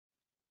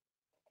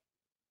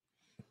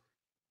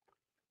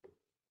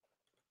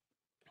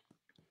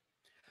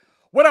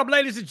What up,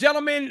 ladies and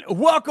gentlemen?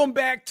 Welcome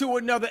back to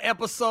another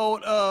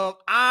episode of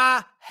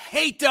I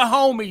Hate the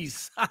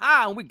Homies.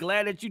 We're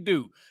glad that you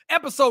do.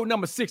 Episode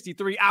number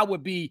 63. I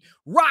would be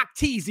Rock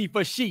Teasy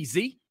for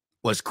Sheezy.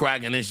 What's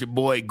cracking? It's your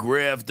boy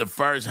Griff, the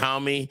first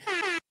homie.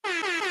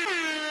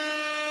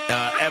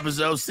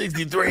 Episode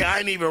 63. I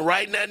ain't even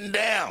write nothing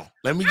down.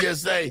 Let me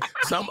just say,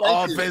 some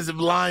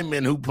offensive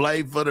lineman who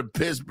played for the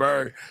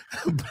Pittsburgh,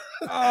 who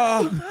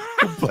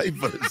played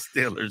for the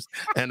Steelers,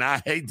 and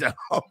I hate the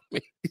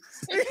homies.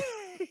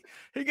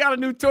 He got a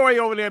new toy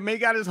over there, man. He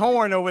got his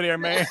horn over there,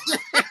 man.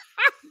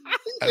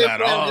 I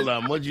got all of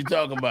them. What you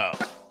talking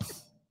about?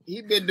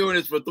 He's been doing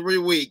this for 3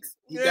 weeks.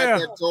 He got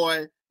that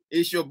toy.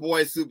 It's your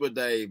boy Super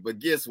Dave. But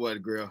guess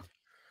what, Grill?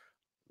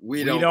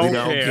 We don't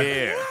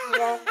care.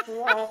 And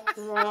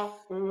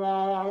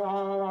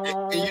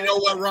you know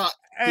what, Rock?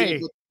 Hey.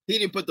 He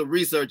didn't put the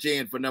research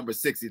in for number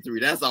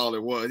 63. That's all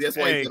it was. That's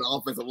why he's an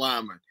offensive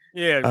lineman.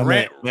 Yeah,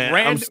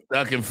 I'm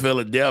stuck in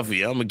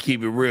Philadelphia. I'm gonna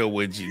keep it real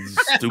with you,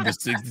 stupid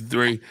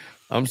 63.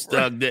 I'm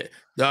stuck there.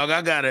 Dog,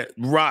 I gotta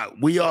Rock.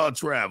 We all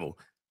travel.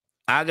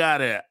 I got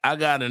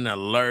an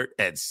alert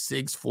at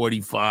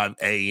 6:45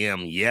 a.m.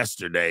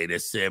 yesterday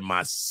that said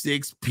my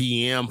 6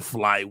 p.m.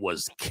 flight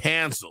was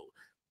canceled.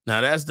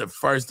 Now, that's the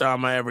first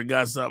time I ever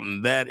got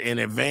something that in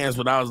advance,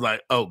 but I was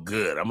like, oh,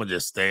 good. I'm going to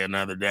just stay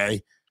another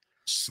day,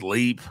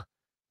 sleep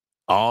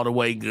all the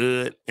way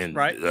good, and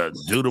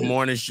do the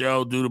morning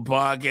show, do the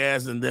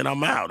podcast, and then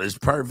I'm out. It's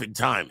perfect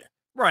timing.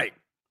 Right.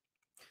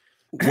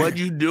 What'd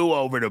you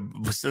do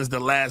since the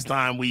last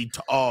time we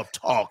all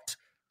talked?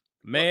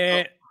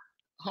 Man.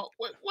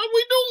 What are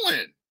we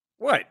doing?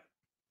 What?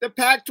 The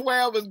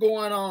Pac-12 is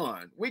going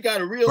on. We got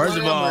a real. First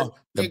of all,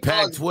 the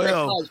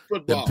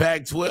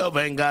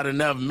Pac-12 ain't got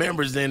enough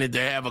members in it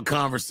to have a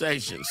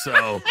conversation.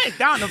 So it's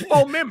down to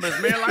 4 members,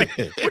 man. Like,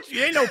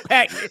 ain't no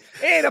Pac. It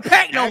ain't a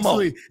Pac no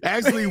more.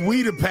 Actually,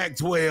 we the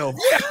Pac-12,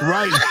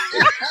 right?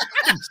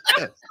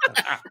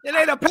 It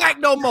ain't a Pac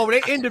no more.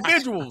 They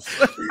individuals.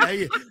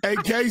 Hey,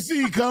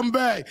 KC, come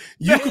back.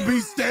 You could be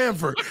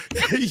Stanford.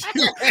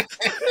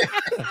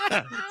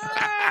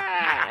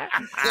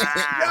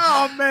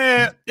 Oh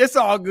man, it's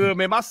all good,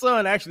 man. My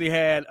son actually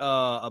had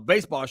a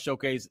baseball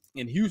showcase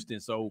in Houston,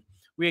 so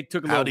we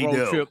took a little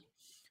road trip.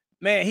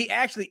 Man, he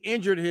actually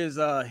injured his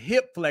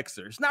hip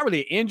flexor. It's not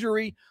really an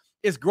injury;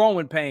 it's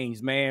growing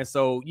pains, man.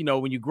 So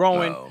when you're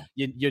growing,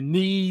 your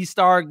knees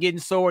start getting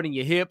sore in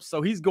your hips.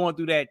 So he's going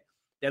through that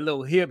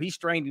little hip. He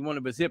strained one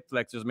of his hip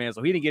flexors, man.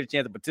 So he didn't get a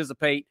chance to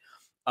participate.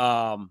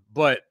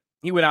 But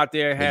he went out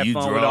there, had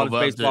fun with all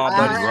his baseball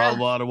buddies.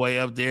 Drove all the way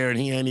up there, and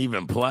he ain't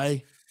even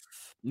play.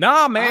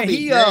 Nah, man, I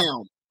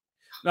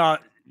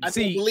can't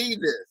believe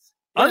this.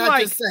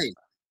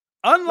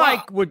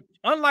 Unlike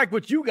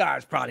what you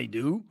guys probably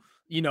do,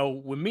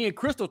 when me and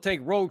Crystal take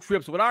road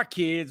trips with our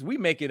kids, we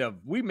make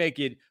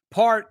it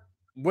part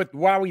with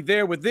while we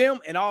there with them,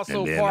 and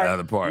also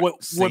part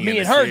what me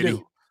and her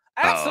do.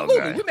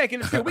 Absolutely, we making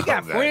it still. We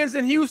got friends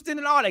in Houston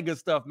and all that good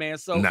stuff, man.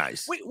 So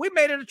nice. We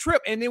made it a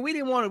trip, and then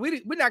we're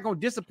not going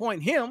to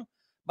disappoint him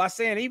by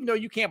saying, even though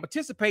you can't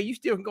participate, you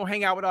still can go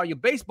hang out with all your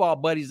baseball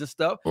buddies and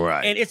stuff.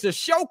 Right. And it's a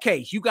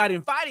showcase. You got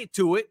invited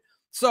to it.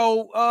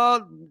 So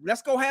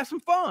let's go have some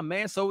fun,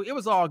 man. So it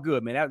was all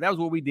good, man. That was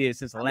what we did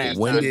since the last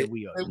time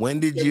when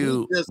did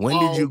you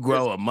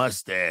grow a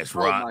mustache,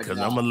 Rock? Because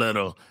I'm a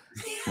little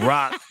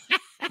Rock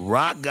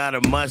got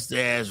a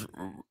mustache.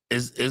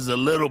 Is a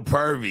little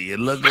pervy. It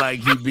looked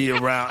like he'd be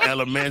around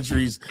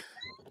elementaries.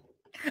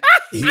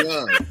 He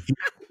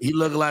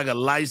looked like a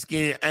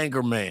light-skinned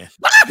anchor man.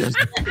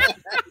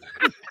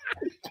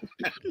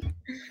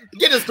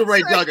 Get us to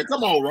Ray Duggan.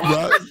 Come on,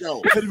 Rock. Let's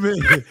go.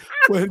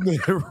 Wait a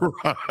minute,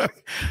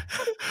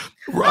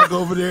 Rock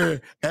over there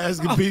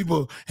asking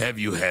people, have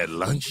you had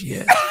lunch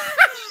yet?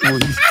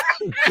 Wait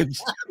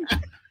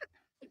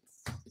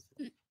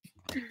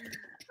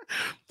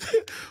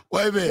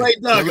a minute. Ray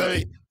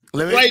Duggan. No.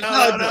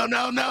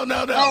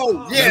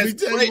 Oh, yes. Let me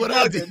tell you what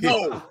I did.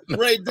 No,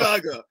 Ray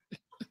Duggan.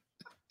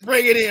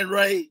 Bring it in,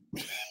 Ray.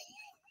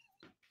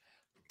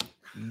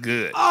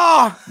 Good.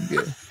 Oh,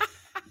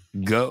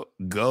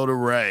 go to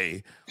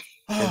Ray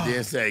and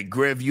then say,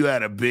 Griff, you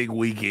had a big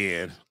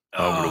weekend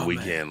over the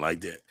weekend, man.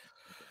 Like that.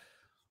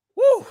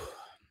 Woo.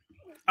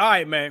 All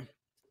right, man.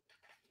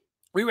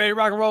 We ready to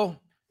rock and roll?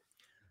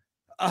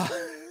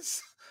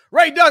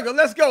 Ray Duggan,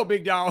 let's go,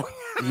 big dog.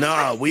 No,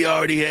 I'm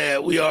gonna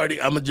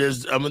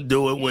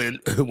do it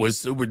when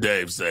Super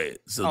Dave say it.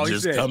 So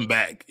just come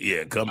back.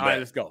 Yeah, come back. All right,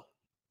 let's go.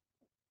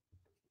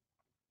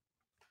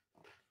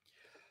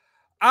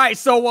 All right,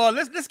 so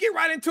let's get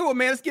right into it,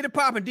 man. Let's get it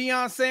popping.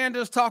 Deion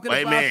Sanders talking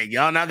Wait, about. Man,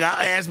 y'all not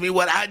gonna ask me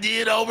what I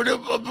did over the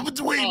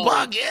between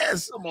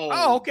podcasts. Come on.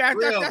 Oh, okay.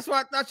 That's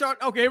what I thought y'all.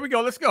 Okay, here we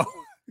go. Let's go.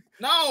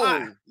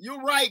 No,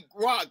 you're right,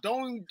 Rock.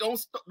 Don't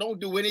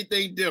do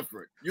anything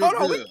different. You're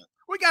good.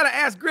 We gotta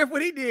ask Griff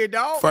what he did,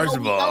 dog. First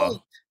of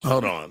all,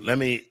 hold on. Let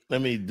me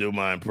do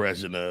my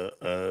impression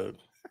of.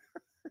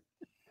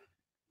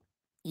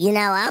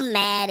 I'm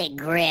mad at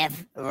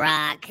Griff,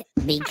 Rock,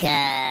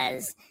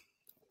 because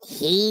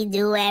he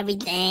do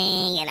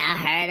everything, and I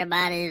heard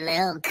about his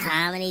little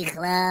comedy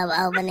club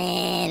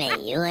opening,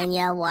 and you and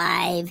your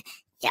wife,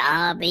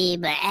 y'all be,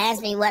 but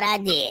ask me what I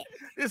did.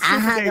 I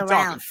hung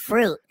around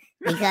fruit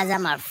because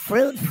I'm a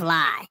fruit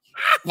fly.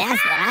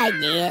 That's what I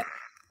did.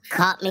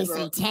 Caught me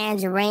some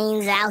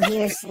tangerines out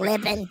here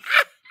slipping.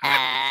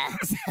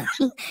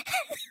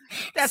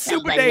 That's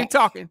Super Dave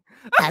talking.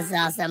 I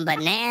saw some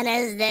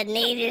bananas that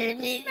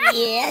needed, you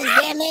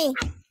understand me?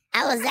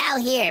 I was out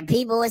here.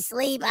 People were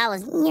asleep. I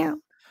was,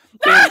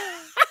 that's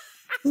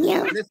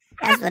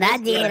what I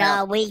did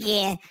all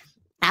weekend.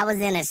 I was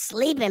in a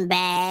sleeping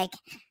bag.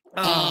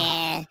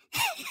 And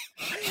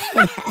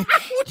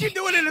what you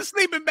doing in a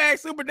sleeping bag,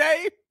 Super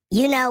Dave?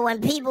 You know,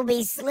 when people be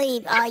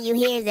asleep, all you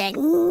hear is that,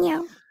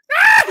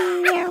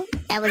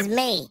 that was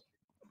me.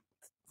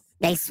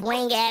 They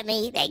swing at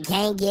me. They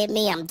can't get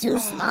me. I'm too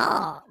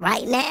small.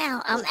 Right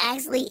now, I'm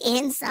actually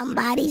in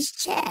somebody's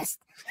chest.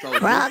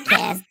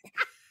 Broadcast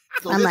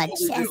from a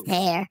chest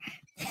hair.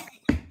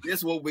 This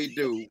is what we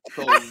do.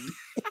 So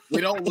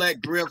we don't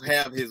let Griff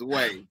have his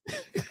way.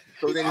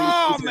 So then he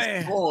uses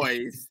his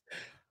boys.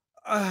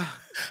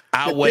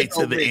 I'll wait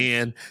to the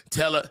end.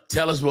 Tell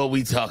us what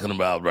we talking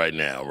about right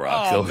now,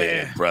 Rock. Go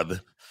ahead,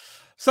 brother.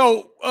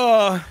 So,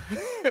 as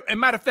a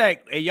matter of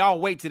fact, hey,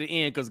 y'all wait to the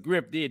end because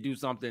Griff did do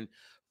something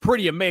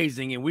pretty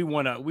amazing, and we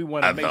wanna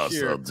make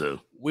sure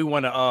we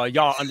wanna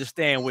y'all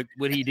understand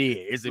what he did.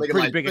 It's a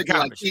pretty big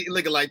accomplishment.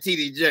 Looking like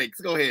TD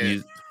Jakes. Go ahead.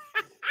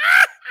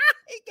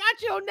 He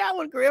got you on that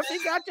one, Griff.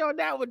 He got you on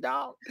that one,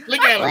 dog.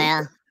 Look at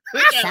him.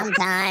 Well,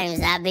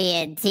 sometimes I be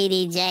at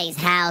TD Jakes'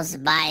 house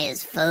buy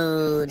his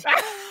food.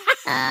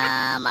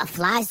 A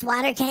fly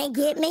swatter can't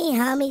get me,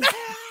 homies.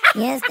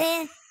 You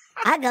understand?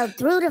 I go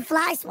through the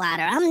fly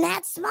swatter. I'm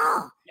that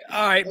small.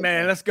 All right,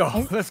 man. Let's go.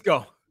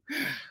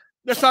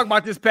 Let's talk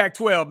about this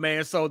Pac-12,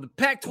 man. So the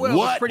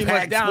Pac-12 is pretty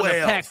much down to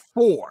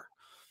Pac-4.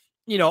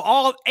 You know,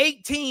 all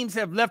 8 teams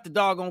have left the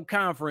doggone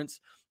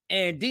conference,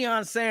 and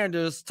Deion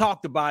Sanders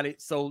talked about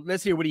it. So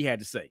let's hear what he had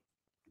to say.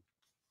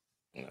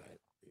 All right,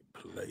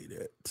 play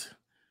that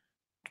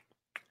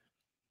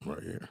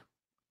right here.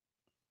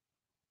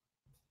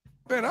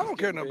 Man, I don't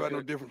care nothing about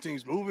no different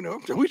teams moving.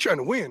 We trying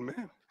to win,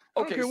 man.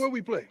 I don't care where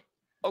we play.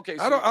 Okay,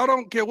 so I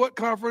don't care what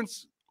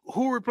conference,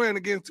 who we're playing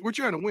against. We're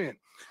trying to win.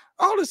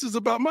 All this is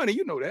about money.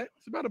 You know that.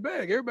 It's about a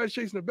bag. Everybody's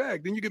chasing a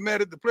bag. Then you get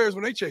mad at the players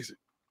when they chase it.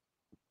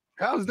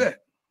 How's that?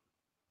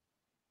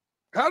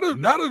 How do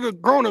the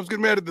grown-ups get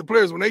mad at the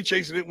players when they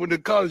chasing it when the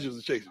colleges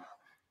are chasing it?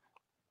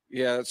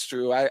 Yeah, that's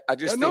true. I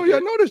just know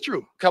that's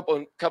true.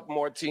 Couple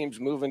more teams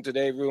moving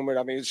today, rumored.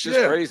 I mean, it's just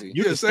crazy.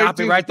 You can stop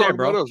it right there,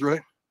 bro. Us,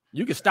 right?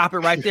 You can stop it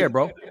right there,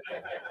 bro.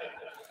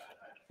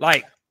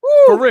 Like,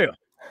 for real.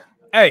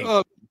 Hey,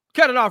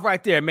 cut it off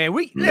right there, man.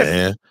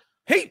 Listen.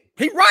 He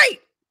right.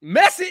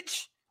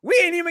 Message. We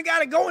ain't even got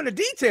to go into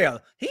detail.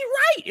 He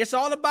right. It's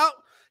all about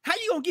how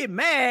you gonna get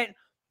mad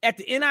at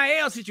the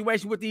NIL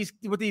situation with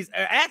these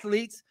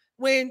athletes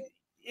when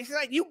it's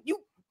like you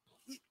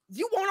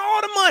want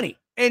all the money,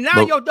 and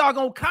now your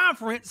doggone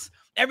conference,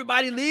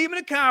 everybody leaving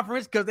the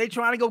conference because they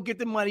trying to go get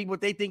the money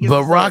what they think is.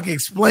 But Rock,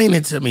 explain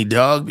it to me,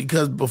 dog,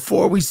 because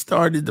before we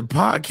started the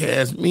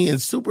podcast, me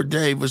and Super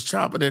Dave was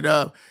chopping it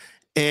up,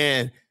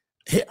 and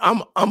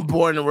I'm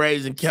born and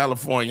raised in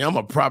California. I'm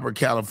a proper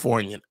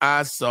Californian.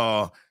 I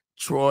saw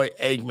Troy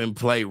Aikman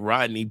play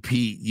Rodney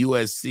Peete,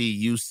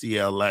 USC,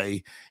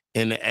 UCLA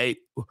in the 8.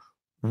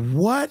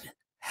 What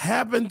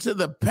happened to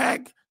the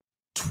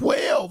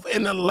Pac-12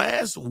 in the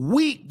last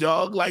week,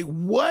 dog? Like,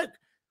 what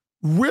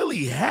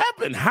really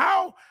happened?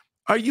 How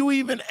are you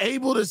even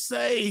able to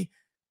say,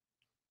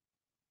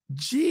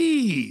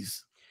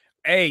 geez?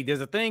 Hey,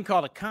 there's a thing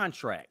called a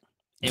contract.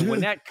 And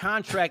when that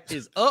contract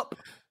is up,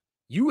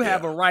 you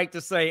have a right to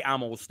say,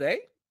 I'm going to stay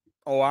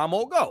or I'm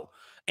going to go.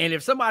 And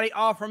if somebody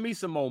offer me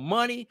some more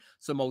money,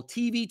 some more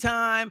TV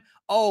time,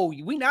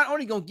 we not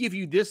only going to give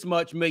you this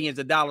much millions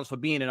of dollars for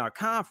being in our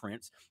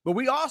conference, but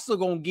we also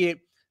going to get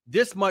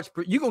this much,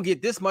 you're going to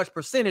get this much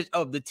percentage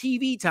of the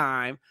TV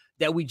time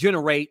that we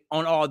generate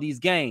on all these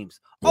games.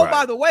 Right. Oh,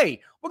 by the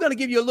way, we're going to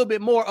give you a little bit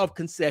more of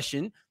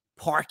concession,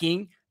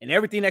 parking, and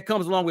everything that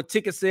comes along with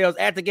ticket sales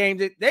at the game.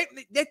 They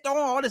throw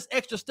all this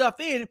extra stuff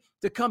in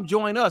to come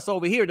join us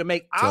over here to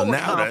make our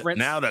conference.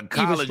 Now the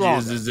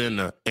colleges is in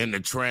the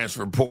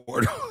transfer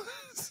portal.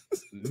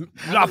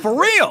 Not for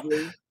real.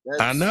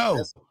 I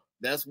know.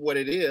 That's what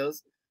it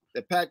is.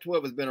 The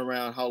Pac-12 has been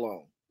around how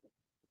long?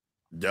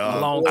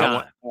 A long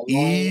time.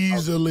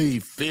 Easily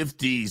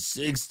 50s,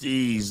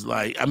 60s.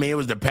 Like, I mean, it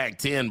was the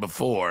Pac-10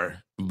 before,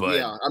 but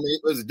yeah, I mean,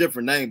 it was a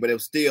different name, but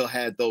it still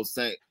had those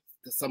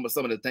some of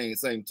the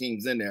same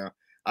teams in there.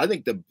 I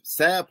think the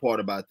sad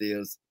part about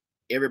this,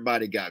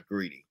 everybody got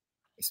greedy,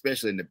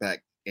 especially in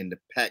the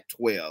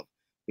Pac-12,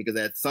 because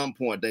at some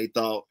point they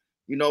thought,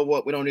 you know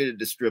what, we don't need a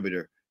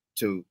distributor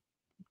to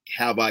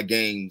have our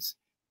games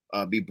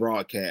be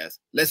broadcast.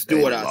 Let's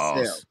do it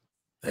ourselves.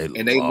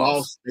 They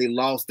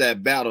lost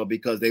that battle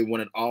because they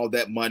wanted all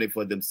that money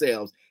for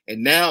themselves.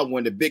 And now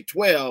when the Big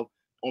 12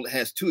 only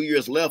has 2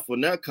 years left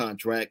on their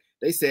contract,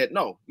 they said,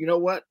 no, you know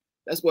what?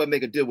 Let's go ahead and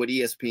make a deal with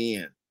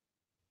ESPN.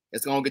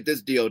 Let's go and get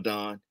this deal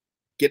done,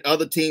 get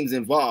other teams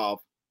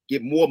involved,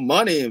 get more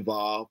money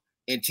involved,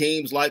 and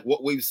teams like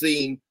what we've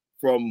seen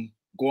from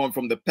going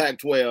from the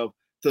Pac-12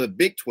 to the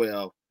Big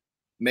 12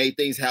 made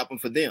things happen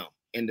for them.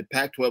 And the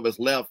Pac-12 is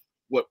left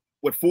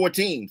with 4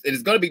 teams. And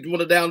it's going to be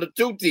dwindled down to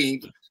 2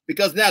 teams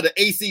because now the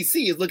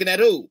ACC is looking at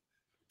who?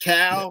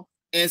 Cal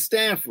and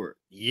Stanford.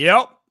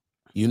 Yep.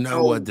 You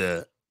know what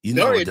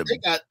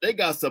they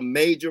got some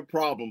major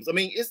problems. I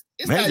mean, it's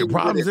major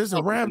problems. It's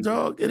a rap,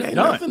 dog. It ain't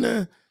nothing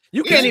to.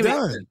 You can't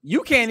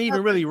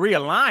even really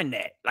realign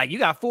that. Like, you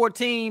got 4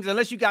 teams,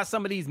 unless you got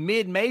some of these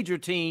mid-major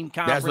team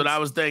conferences. That's what I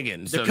was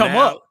thinking. To come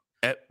up.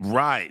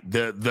 Right.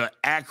 The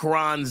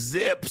Akron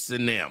Zips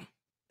and them.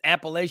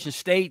 Appalachian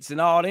States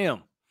and all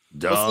them.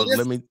 Dog,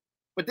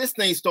 but this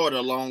thing started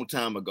a long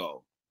time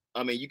ago.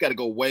 I mean, you got to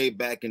go way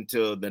back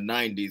into the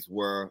 90s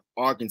where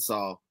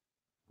Arkansas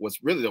was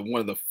really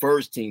one of the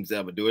first teams to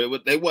ever do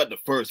it. They wasn't the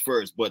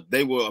first, but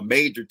they were a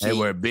major team. They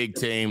were a big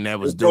team that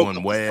was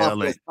doing well.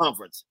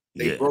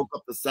 They broke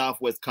up the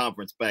Southwest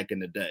Conference back in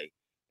the day.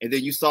 And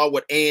then you saw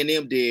what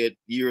A&M did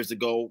years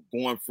ago,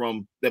 going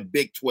from the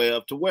Big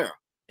 12 to where?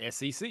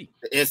 SEC.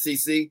 The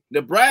SEC.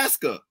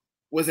 Nebraska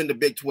was in the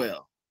Big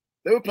 12.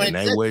 They were playing.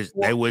 And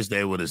they wish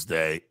they would have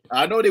stayed.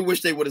 I know they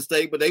wish they would have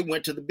stayed, but they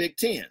went to the Big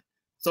 10.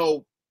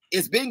 So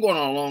it's been going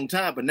on a long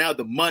time, but now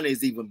the money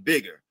is even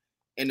bigger.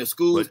 And the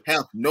schools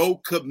have no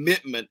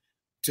commitment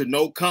to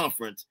no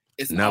conference.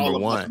 It's number all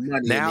about one.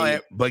 money. Now,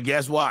 but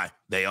guess why?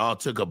 They all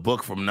took a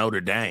book from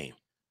Notre Dame.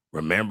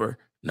 Remember?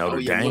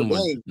 Notre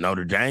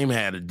Dame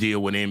had a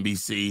deal with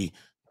NBC,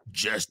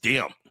 just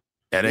them.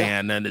 That ain't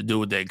had nothing to do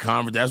with their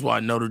conference. That's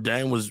why Notre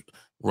Dame was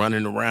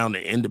running around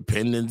the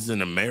independents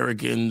and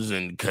Americans,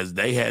 and because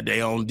they had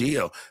their own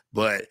deal.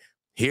 But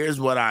here's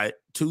what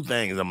 2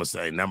 things I'm gonna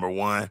say. Number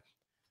one,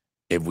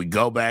 if we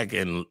go back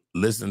and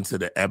listen to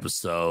the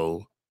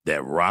episode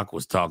that Rock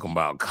was talking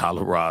about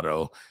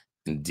Colorado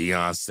and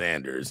Deion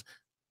Sanders,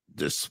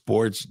 the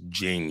sports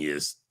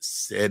genius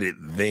said it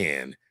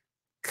then.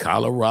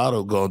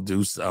 Colorado gonna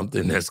do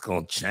something that's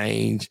gonna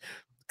change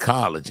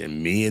college.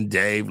 And me and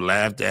Dave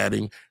laughed at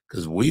him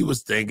because we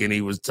was thinking he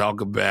was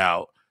talking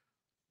about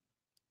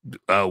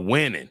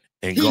winning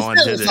and going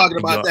to the talking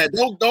about that.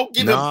 Don't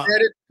give him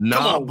credit.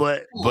 No,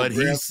 but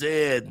he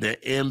said the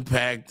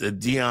impact of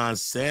Deion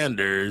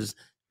Sanders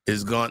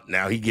is going.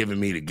 Now he giving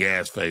me the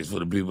gas face for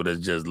the people that's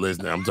just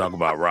listening. I'm talking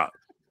about Rock.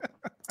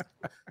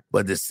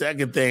 But the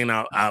second thing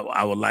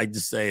I would like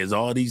to say is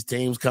all these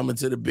teams coming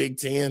to the Big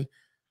 10.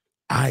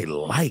 I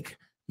like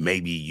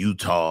maybe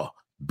Utah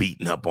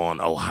beating up on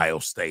Ohio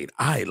State.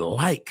 I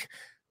like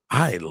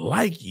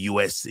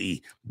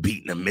USC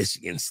beating a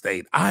Michigan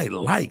State. I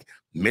like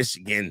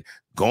Michigan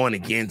going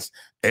against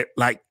it.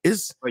 Like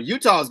it's. But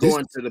Utah's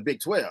going to the Big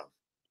 12.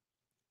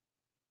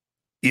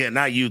 Yeah,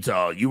 not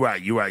Utah. You're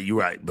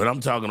right. But I'm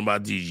talking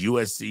about these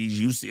USCs,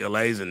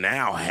 UCLAs, and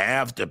now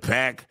half the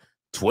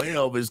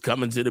Pac-12 is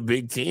coming to the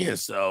Big 10.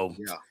 So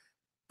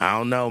I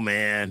don't know,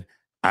 man.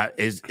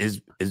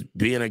 It's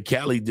being a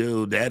Cali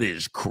dude, that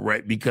is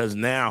correct, because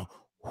now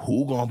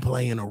who gonna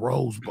play in a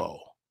Rose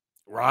Bowl?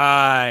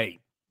 Right.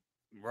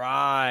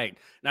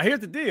 Now here's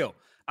the deal.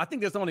 I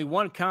think there's only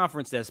one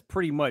conference that's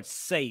pretty much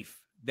safe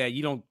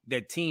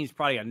that teams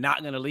probably are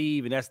not gonna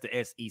leave, and that's the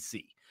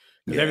SEC.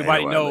 Because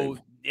everybody know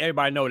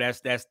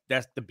that's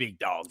the big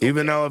dog.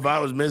 Even though if I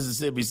was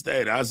Mississippi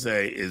State, I'd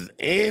say, is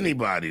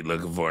anybody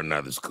looking for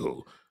another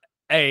school?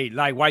 Hey,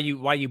 like why you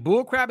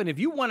bullcrapping? If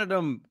you one of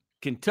them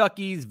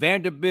Kentucky's,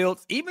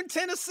 Vanderbilt's, even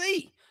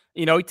Tennessee.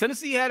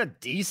 Tennessee had a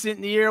decent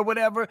year or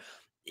whatever.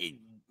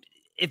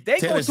 If they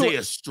Tennessee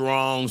a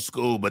strong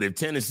school, but if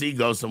Tennessee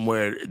goes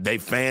somewhere, they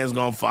fans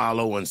gonna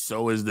follow, and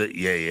so is the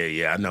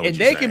I know. And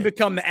they can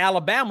become the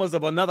Alabamas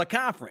of another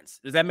conference.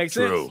 Does that make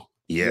sense? True.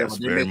 Yes,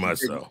 very much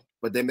so.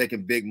 But they're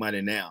making big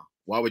money now.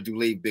 Why would you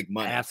leave big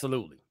money?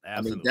 Absolutely.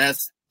 I mean,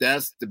 that's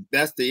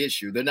the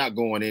issue. They're not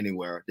going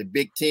anywhere. The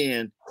Big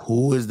 10.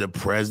 Who is the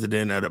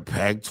president of the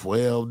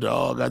Pac-12,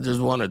 dog? I just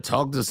want to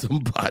talk to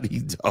somebody,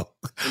 dog.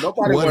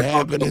 What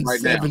happened in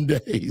 7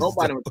 days?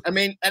 Nobody. I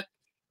mean,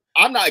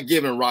 I'm not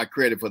giving Rock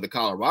credit for the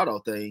Colorado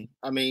thing.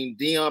 I mean,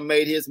 Deion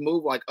made his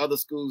move like other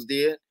schools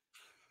did.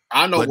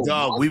 I know, but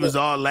dog, we was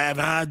all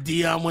laughing.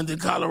 Deion went to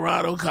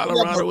Colorado.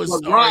 Colorado is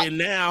sorry, and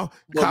now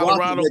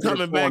Colorado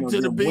coming back to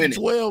the Big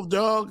 12,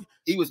 dog.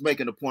 He was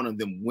making a point of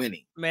them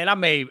winning. Man, I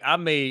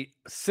made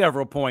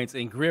several points,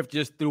 and Griff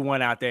just threw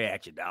one out there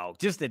at you, dog.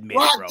 Just admit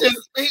it, bro.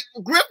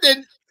 Griff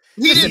didn't.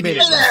 He didn't say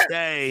that.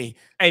 Hey,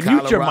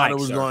 mute your mic,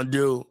 was sir. Gonna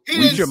do. He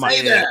didn't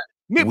say that.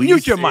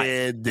 Mute your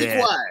mic. Be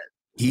quiet.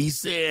 He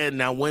said,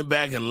 and I went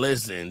back and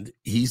listened.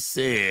 He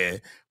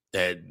said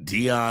that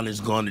Deion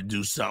is going to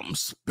do something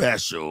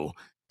special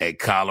at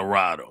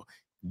Colorado.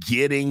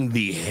 Getting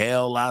the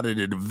hell out of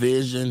the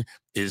division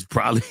is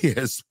probably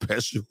as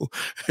special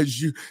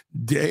as you.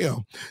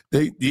 Damn,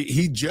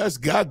 he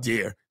just got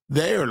there.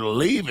 They're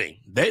leaving.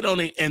 They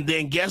don't. And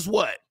then guess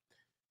what?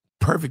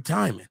 Perfect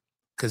timing,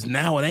 because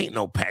now it ain't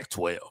no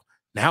Pac-12.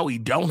 Now we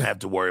don't have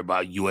to worry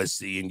about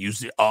USC and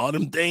UC. All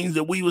them things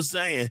that we were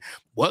saying.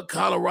 What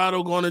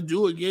Colorado going to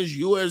do against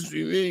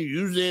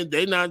USC?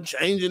 They're not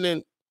changing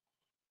it.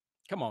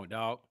 Come on,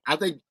 dog. I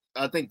think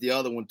the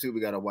other one too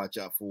we got to watch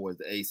out for is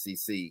the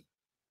ACC,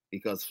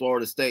 because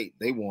Florida State,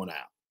 they won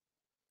out.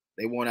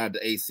 They won out the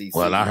ACC.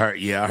 Well, I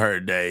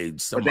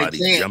heard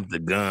somebody jumped the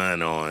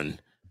gun on.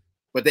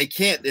 But they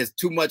can't. There's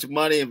too much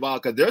money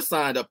involved because they're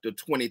signed up to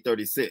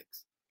 2036.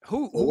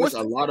 There's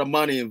a lot of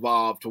money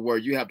involved to where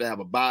you have to have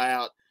a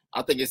buyout.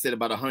 I think it said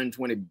about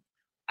 120,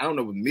 I don't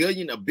know, a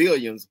million or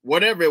billions,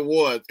 whatever it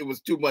was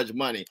too much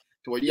money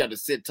to where you have to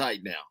sit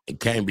tight now. It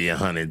can't be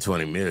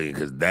 120 million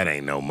because that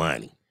ain't no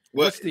money.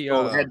 It had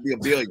to be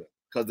 $1 billion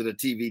because of the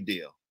TV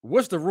deal.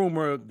 What's the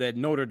rumor that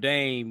Notre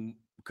Dame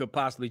could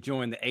possibly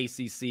join the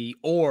ACC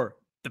or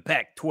the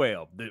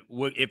Pac-12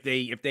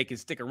 if they can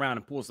stick around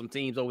and pull some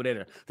teams over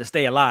there to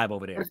stay alive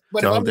over there?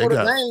 But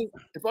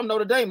if I'm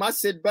Notre Dame, I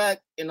sit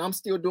back and I'm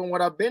still doing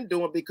what I've been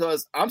doing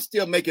because I'm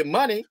still making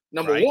money.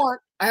 Number one,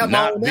 I have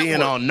not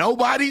being on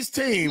nobody's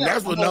team.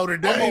 That's what Notre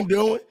Dame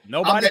doing.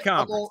 Nobody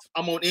conference.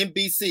 I'm on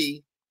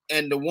NBC,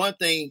 and the one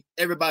thing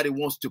everybody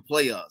wants to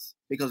play us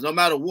because no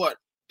matter what,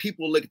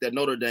 people look at that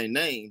Notre Dame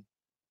name,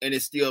 and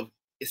it's still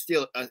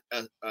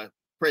a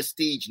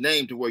prestige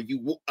name to where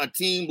a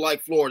team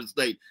like Florida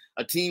State,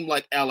 a team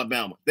like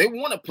Alabama, they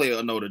want to play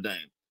a Notre Dame.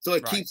 So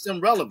it keeps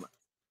them relevant.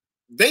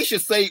 They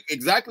should say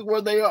exactly where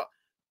they are.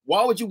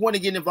 Why would you want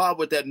to get involved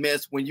with that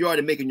mess when you're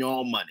already making your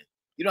own money?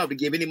 You don't have to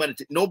give any money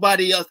to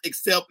nobody else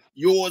except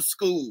your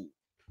school.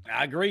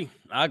 I agree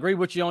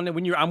with you on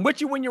that. I'm with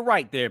you when you're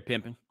right there,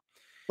 pimping.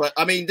 But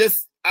I mean,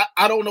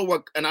 I don't know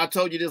what, and I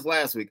told you this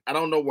last week, I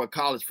don't know where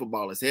college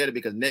football is headed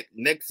because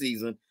next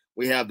season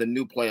we have the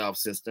new playoff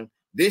system.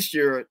 This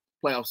year,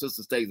 playoff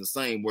system stays the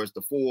same, where it's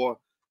the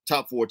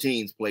top four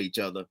teams play each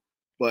other.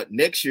 But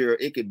next year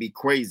it could be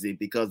crazy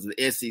because of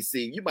the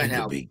SEC. You might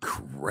have be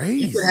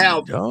crazy. You could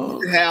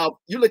have.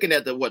 You're looking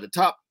at the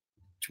top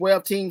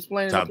 12 teams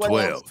playing. Top in the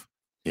 12.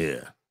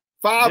 Yeah.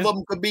 5 of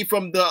them could be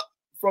from the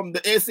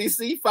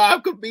SEC.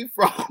 5 could be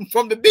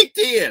from the Big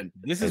Ten.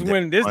 This is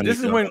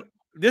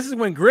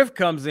when GRIFF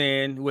comes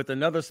in with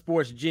another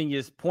sports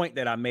genius point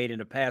that I made in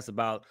the past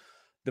about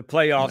the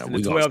playoffs and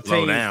the 12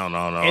 teams down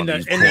on and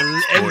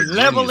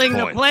leveling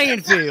the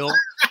playing field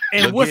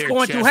and what's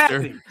going to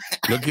happen.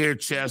 Look here,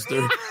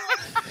 Chester.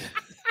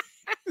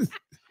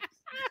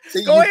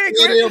 See, go ahead,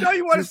 Chris. You know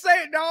you want to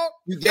say it, dog.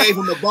 You gave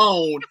him the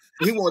bone.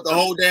 He wants the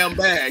whole damn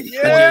bag.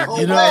 Yeah,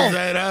 you know what I'm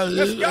saying?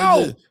 Let's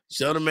go.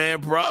 Show the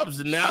man props,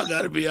 and now I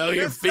got to be out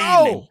here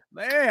feeding him.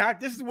 Man,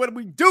 this is what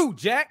we do,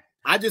 Jack.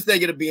 I just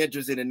think it'll be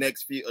interesting in the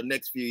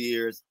next few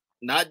years,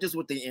 not just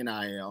with the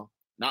NIL,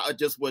 not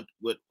just what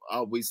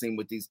we've seen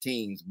with these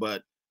teams,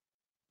 but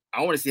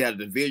I want to see how the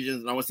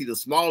divisions, and I want to see the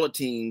smaller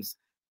teams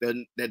that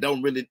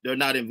they're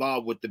not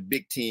involved with the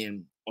Big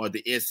Ten or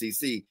the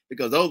SEC,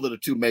 because those are the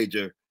two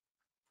major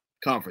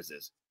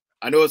conferences.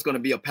 I know it's going to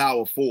be a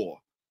Power 4,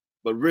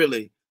 but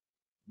really,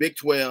 Big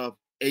 12,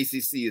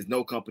 ACC is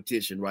no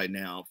competition right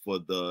now for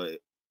the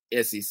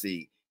SEC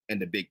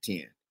and the Big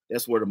Ten.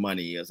 That's where the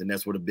money is, and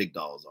that's where the big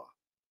dogs are.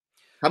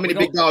 How many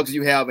big dogs do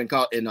you have in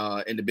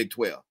the Big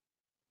 12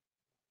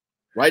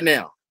 right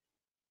now?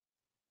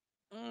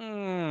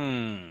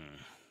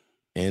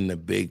 In the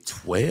Big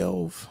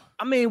 12?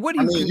 I mean, what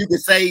do you can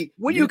say?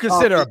 What do you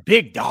consider a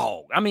big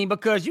dog? I mean,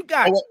 because you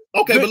got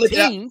but look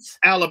teams.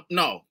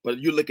 But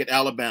you look at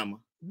Alabama,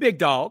 big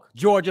dog.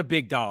 Georgia,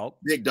 big dog.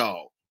 Big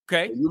dog.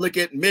 Okay. You look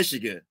at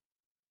Michigan.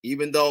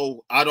 Even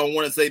though I don't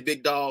want to say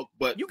big dog,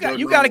 but you got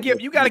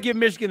to give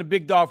Michigan a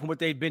big dog from what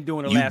they've been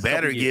doing the last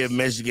couple years. You better give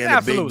Michigan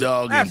a big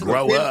dog and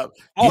grow up.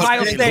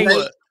 Ohio State.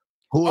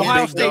 Who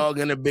a big dog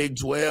in the Big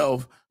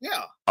 12?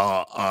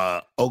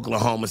 Yeah.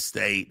 Oklahoma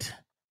State.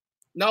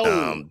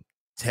 No.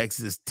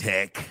 Texas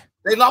Tech.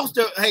 They lost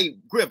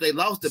Griff, they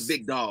lost the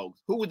big dogs.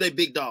 Who were they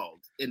big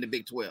dogs in the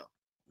Big 12?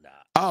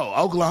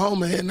 Oh,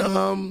 Oklahoma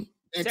and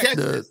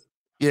Texas.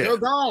 They're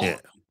gone. Yeah.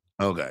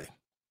 Okay.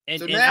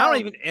 And I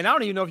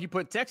don't even know if you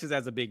put Texas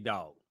as a big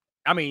dog.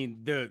 I mean,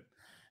 the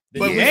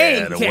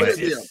name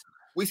Texas.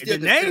 The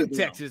name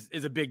Texas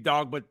is a big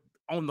dog, but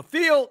on the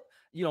field,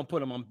 you don't put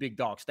them on big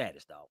dog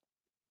status, dog.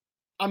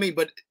 I mean,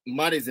 but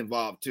money's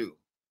involved too.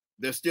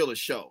 They're still a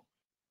show,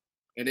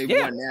 and they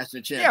won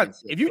national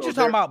championships. Yeah, if you're just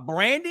talking about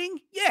branding,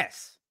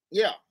 yes.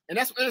 Yeah, and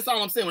that's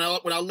all I'm saying.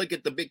 When I look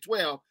at the Big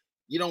 12,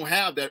 you don't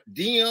have that.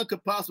 Deion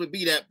could possibly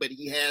be that, but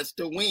he has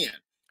to win.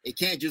 It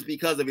can't just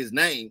because of his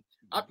name.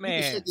 You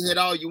can shake your head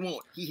all you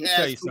want. He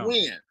has to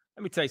win.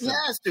 Let me tell you something.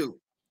 He has to.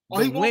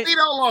 Or he won't be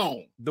that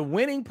long. The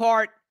winning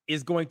part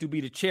is going to be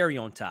the cherry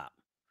on top.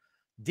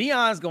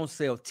 Deion's going to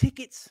sell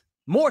tickets,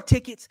 more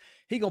tickets.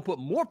 He's going to put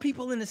more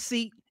people in the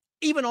seat,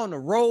 even on the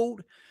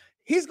road.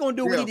 He's going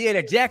to do what he did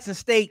at Jackson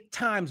State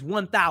times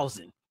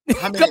 1,000.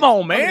 Come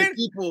on, man. How many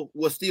people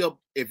will still,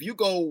 if you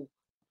go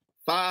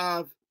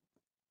 5,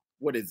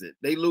 what is it?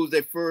 They lose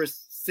their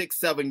first 6,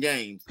 7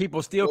 games.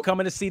 People still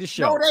coming to see the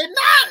show. No, they're not.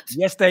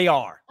 Yes, they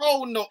are.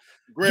 Oh, no.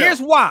 Griff. Here's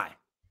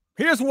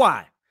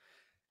why.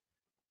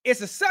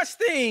 It's a such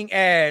thing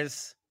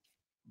as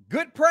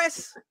Good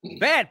press,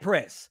 bad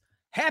press,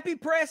 happy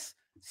press,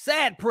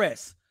 sad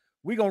press.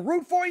 We're going to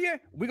root for you.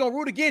 We're going to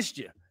root against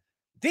you.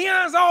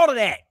 Deion's all of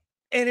that.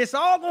 And it's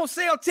all going to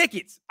sell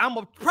tickets. I'm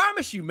going to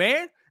promise you,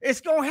 man. It's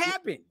going to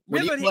happen.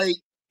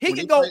 He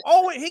can go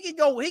 0-10,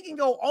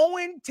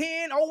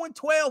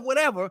 0-12,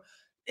 whatever.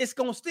 It's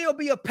going to still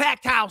be a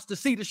packed house to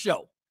see the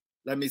show.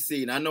 Let me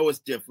see. And I know it's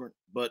different,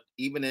 but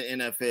even in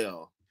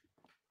NFL,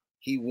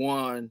 he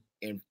won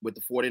with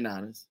the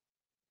 49ers.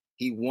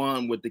 He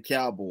won with the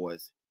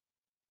Cowboys.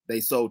 They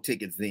sold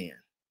tickets then.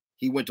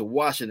 He went to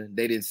Washington.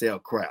 They didn't sell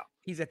crap.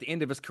 He's at the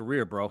end of his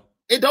career, bro.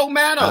 It don't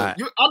matter.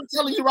 I'm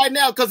telling you right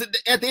now, because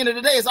at the end of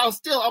the day, it's all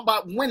still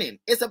about winning.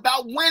 It's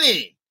about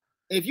winning.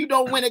 If you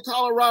don't win at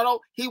Colorado,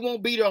 he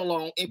won't be there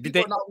long. And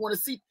people don't want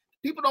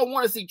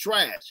to see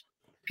trash.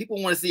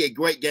 People want to see a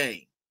great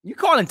game. You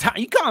calling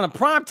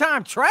prime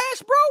time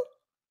trash, bro?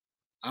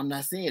 I'm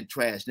not saying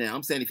trash now.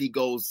 I'm saying if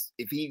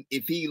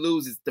he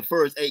loses the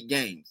first 8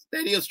 games,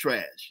 that is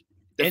trash.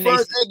 The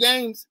first 8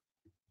 games.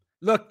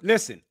 Look,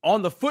 listen,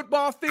 on the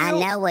football field. I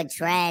know what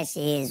trash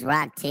is,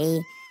 Rock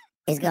T.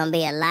 It's going to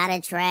be a lot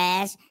of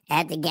trash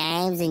at the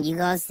games, and you're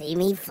going to see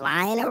me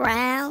flying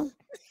around.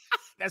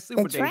 That's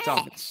Super Day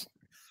talking.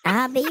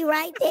 I'll be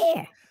right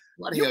there.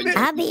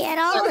 I'll be at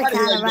all the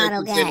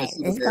Colorado games.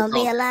 There's going to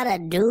be a lot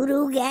of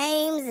doo-doo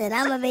games, and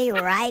I'm going to be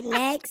right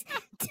next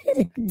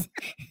to the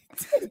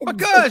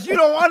because you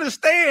don't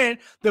understand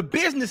the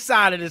business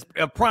side of this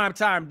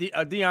primetime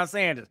Deion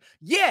Sanders.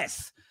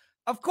 Yes,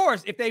 of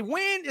course, if they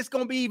win, it's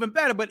going to be even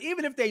better. But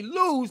even if they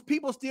lose,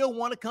 people still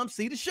want to come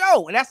see the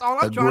show. And that's all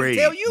I'm trying to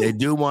tell you. They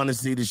do want to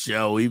see the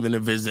show, even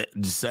if it's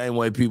the same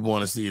way people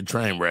want to see a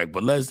train wreck.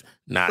 But let's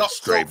not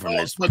stray from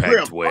this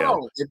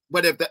Pac-12.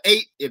 But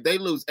if they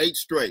lose 8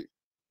 straight,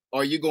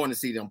 are you going to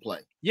see them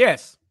play?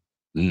 Yes.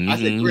 I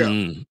said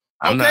Griff.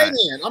 I'm not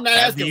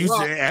asking.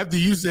 After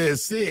you said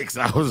 6,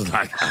 I was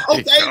like,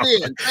 okay,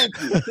 then.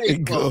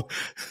 Thank you.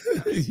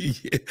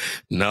 Yeah.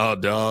 No,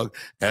 dog.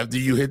 After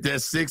you hit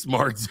that 6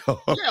 mark, dog.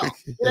 Yeah,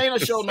 it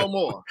ain't a show no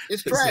more.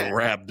 It's trash. It's a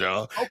wrap,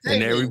 dog. Okay,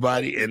 and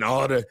everybody and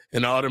all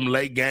them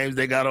late games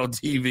they got on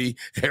TV,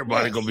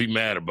 everybody gonna be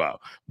mad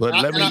about. But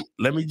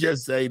let me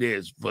just say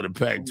this for the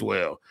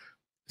Pac-12: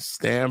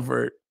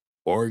 Stanford,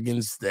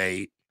 Oregon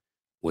State.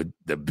 With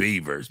the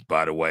Beavers,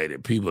 by the way,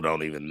 that people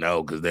don't even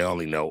know because they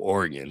only know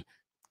Oregon,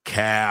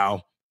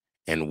 Cal,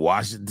 and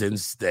Washington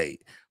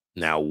State.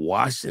 Now,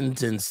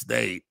 Washington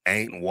State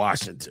ain't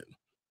Washington.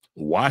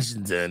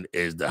 Washington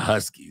is the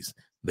Huskies.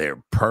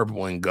 They're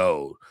purple and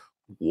gold.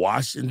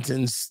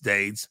 Washington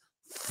State's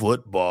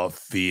football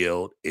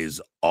field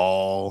is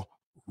all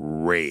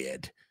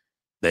red.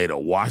 They the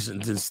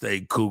Washington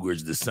State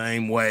Cougars the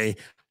same way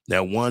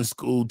that one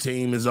school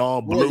team is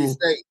all blue.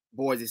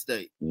 Boise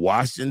State.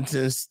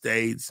 Washington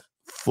State's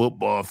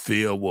football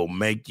field will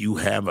make you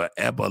have an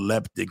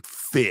epileptic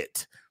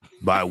fit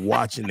by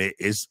watching it.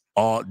 It's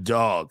all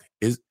dog.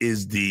 It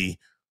is the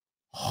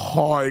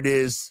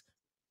hardest,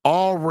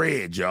 all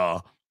red,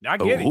 y'all. I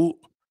get it.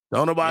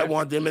 Don't nobody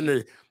want them in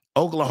the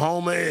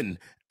Oklahoma and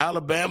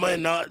Alabama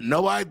and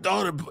nobody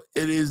thought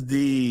it is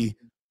the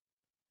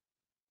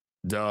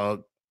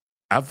dog.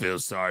 I feel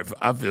sorry.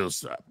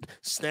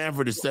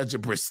 Stanford is such a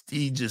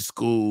prestigious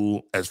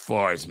school as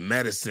far as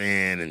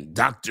medicine and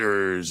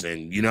doctors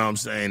and, you know what I'm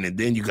saying? And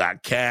then you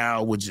got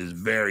Cal, which is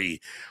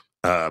very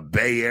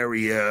Bay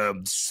Area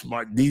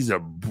smart. These are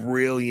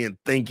brilliant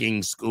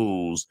thinking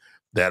schools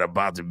that are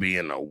about to be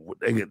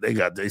they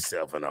got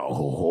themselves in a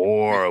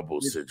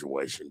horrible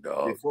situation,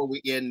 dog. Before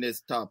we end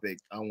this topic,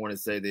 I want to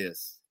say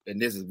this, and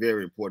this is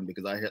very important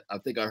because I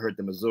think I heard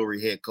the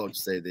Missouri head coach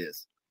say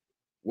this.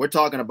 We're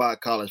talking about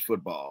college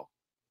football.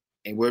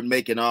 And they're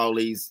making all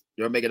these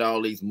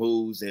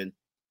moves and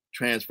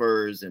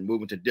transfers and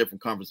moving to different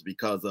conferences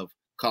because of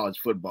college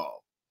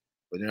football.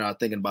 But they're not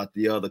thinking about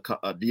the other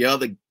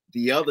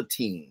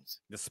teams,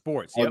 the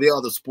sports, or the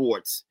other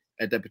sports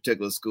at that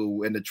particular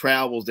school and the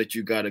travels that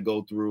you got to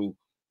go through.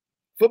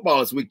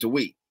 Football is week to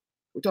week.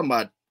 We're talking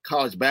about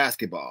college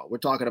basketball. We're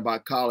talking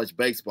about college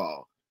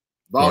baseball,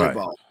 volleyball.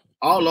 Right.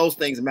 All those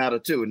things matter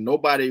too. And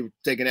nobody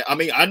taking it. I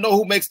mean, I know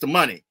who makes the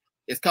money.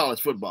 It's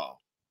college football.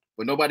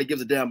 But nobody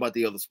gives a damn about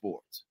the other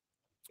sports,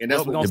 and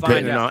that's what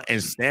depending on.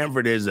 And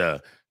Stanford is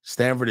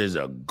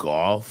a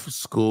golf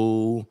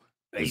school.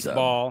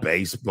 Baseball,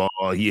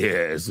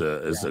 yeah. It's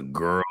a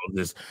girl.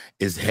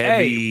 It's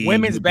heavy. Hey,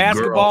 women's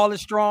basketball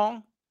is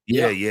strong.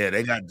 Yeah.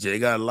 They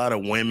got a lot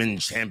of women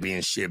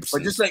championships.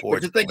 But just think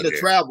of the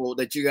travel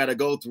that you got to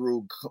go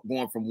through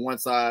going from one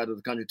side of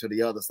the country to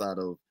the other side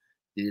of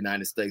the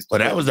United States. But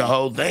that was the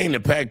whole thing. The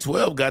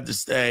Pac-12 got to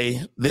stay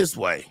this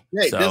way.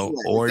 Yeah, so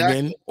this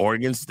way.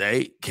 Oregon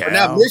State, Cal. But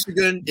now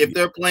Michigan, if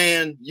they're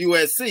playing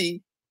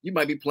USC, you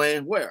might be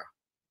playing where?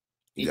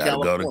 You got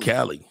to go to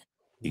Cali.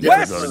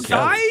 West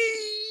Side.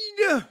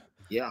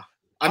 Yeah.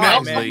 I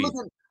mean,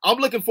 I'm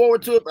looking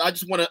forward to it, but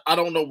I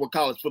don't know where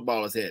college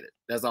football is headed.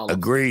 That's all.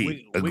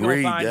 Agreed. We're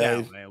going to find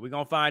out, man. We're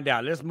going to find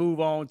out. Let's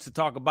move on to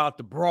talk about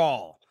the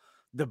brawl.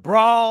 The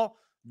brawl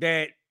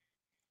that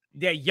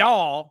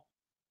y'all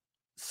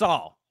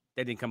saw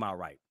that didn't come out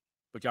right.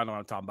 But y'all know what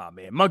I'm talking about,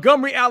 man.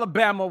 Montgomery,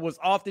 Alabama was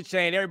off the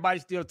chain.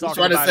 Everybody's still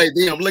talking about it. He's trying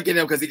to say, damn, look at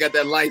him because he got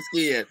that light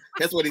skin.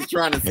 That's what he's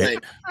trying to say.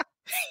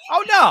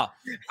 Oh, no.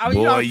 I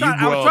grow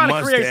a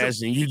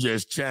mustache and you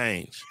just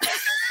change.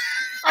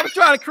 I was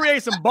trying to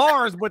create some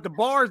bars, but the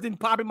bars didn't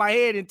pop in my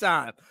head in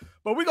time.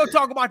 But we're going to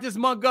talk about this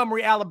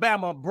Montgomery,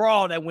 Alabama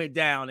brawl that went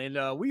down,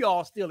 and we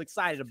all still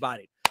excited about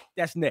it.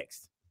 That's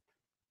next.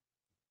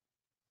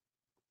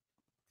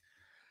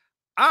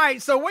 All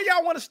right, so where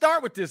y'all want to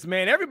start with this,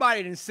 man?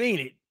 Everybody done seen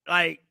it.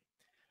 Like,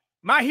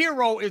 my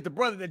hero is the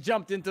brother that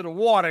jumped into the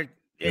water.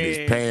 With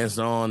his pants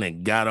on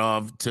and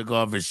took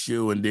off his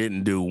shoe and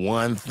didn't do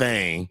one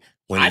thing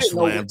when he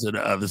swam to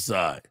the other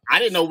side. I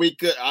didn't know we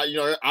could.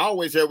 I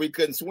always heard we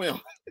couldn't swim.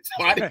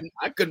 So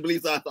I couldn't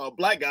believe I saw a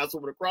black guy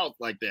swimming across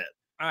like that.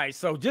 All right,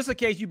 so just in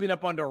case you've been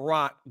up under a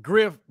rock,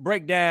 Griff,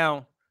 break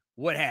down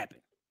what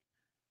happened.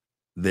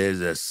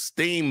 There's a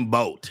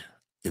steamboat.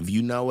 If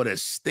you know what a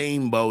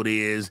steamboat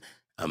is,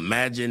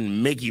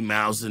 imagine Mickey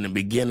Mouse in the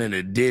beginning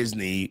of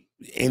Disney,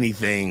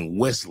 anything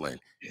whistling.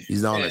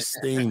 He's on a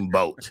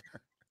steamboat.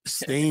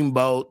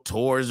 Steamboat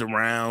tours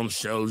around,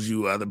 shows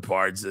you other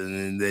parts,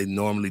 and they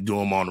normally do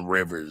them on the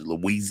rivers,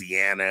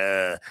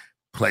 Louisiana,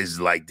 places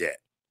like that.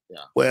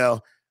 Yeah.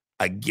 Well,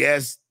 I'm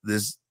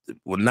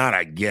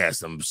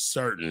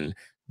certain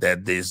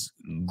that this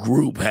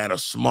group had a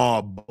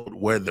small boat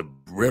where the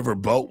river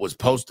boat was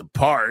supposed to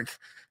park,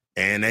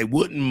 and they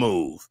wouldn't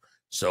move.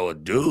 So a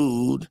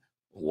dude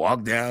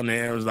walked down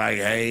there and was like,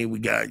 hey, we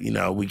got,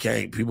 we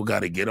can't, people got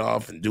to get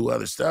off and do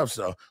other stuff.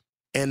 So,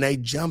 and they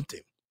jumped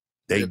him.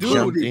 The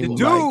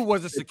dude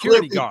was a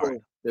security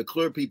guard. The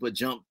clear people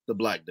jumped the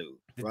black dude.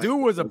 The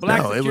dude was a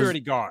black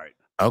security guard.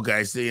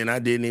 Okay, see, and I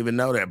didn't even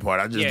know that part.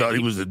 I just thought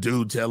he was a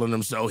dude telling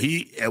them. So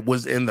he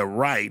was in the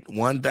right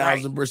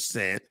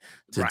 1,000%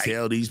 to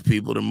tell these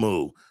people to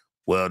move.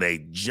 Well,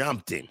 they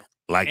jumped him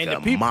like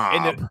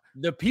mob. And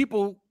the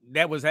people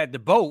that was at the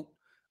boat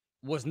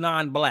was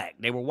non-black.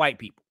 They were white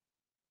people.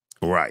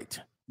 Right.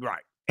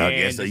 I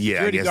guess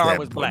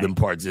them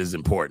parts is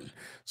important.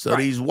 So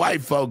these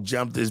white folk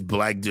jumped this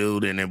black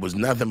dude, and it was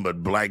nothing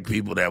but black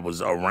people that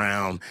was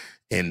around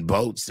in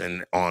boats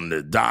and on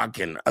the dock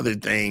and other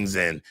things.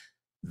 And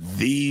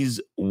these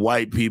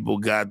white people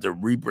got the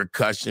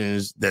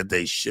repercussions that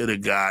they should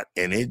have got.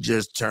 And it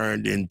just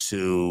turned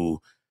into,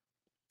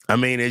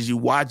 as you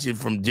watch it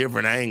from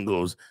different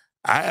angles,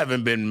 I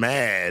haven't been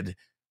mad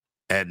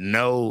at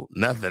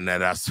nothing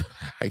that I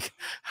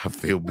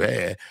feel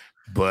bad.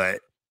 But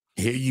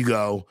here you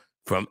go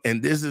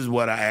and this is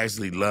what I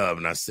actually love.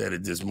 And I said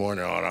it this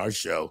morning on our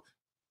show.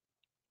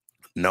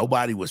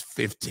 Nobody was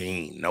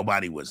 15.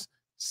 Nobody was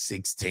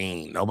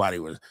 16. Nobody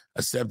was,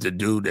 except the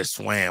dude that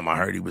swam. I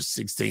heard he was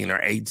 16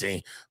 or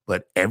 18,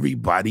 but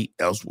everybody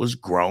else was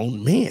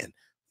grown men,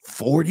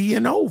 40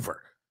 and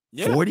over.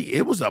 Yeah. 40.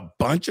 It was a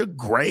bunch of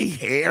gray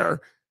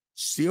hair,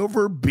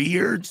 silver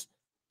beards,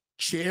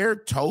 chair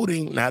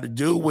toting. Now the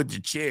dude with the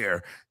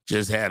chair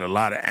just had a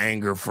lot of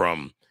anger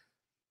from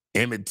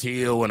Emmett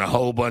Till and a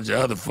whole bunch of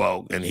other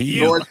folk. And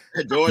George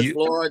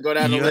Floyd, go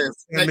down the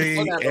list.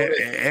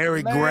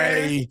 Eric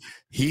Gray,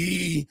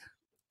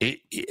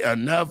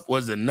 enough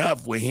was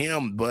enough with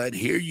him. But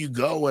here you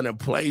go in a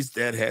place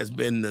that has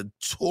been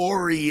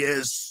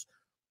notorious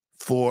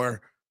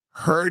for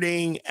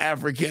hurting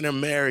African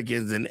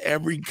Americans in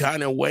every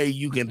kind of way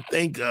you can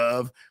think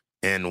of.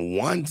 And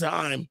one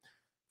time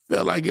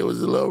felt like it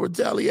was a little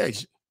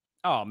retaliation.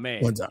 Oh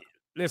man. One time.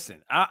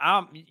 Listen,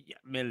 I'm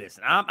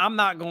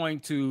not going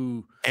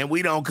to, and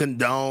we don't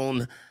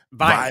condone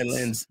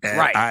violence.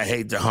 Right. I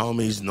hate the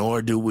homies,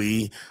 nor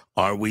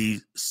are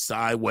we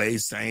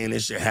sideways saying it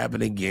should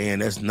happen again.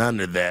 That's none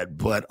of that.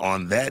 But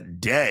on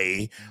that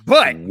day,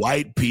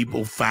 white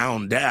people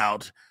found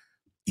out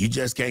you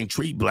just can't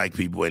treat black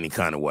people any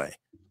kind of way.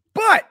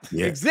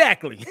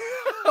 Exactly.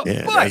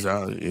 Yeah, but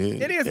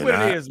it is what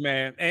it is,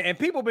 man. And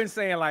people been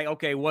saying like,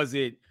 okay, was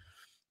it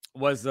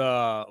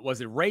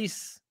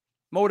race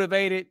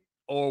motivated,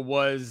 or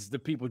was the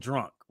people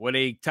drunk? Were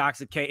they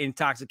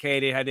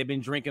intoxicated? Had they been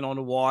drinking on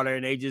the water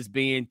and they just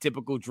being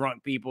typical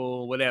drunk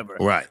people, whatever?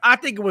 Right. I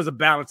think it was a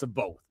balance of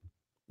both.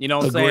 You know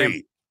what I'm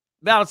saying?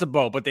 Balance of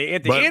both. But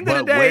at the end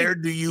of the day,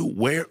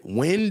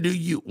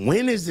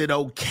 when is it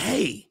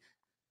okay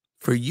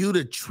for you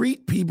to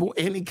treat people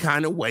any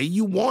kind of way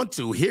you want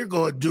to? Here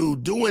go a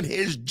dude doing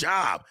his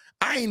job.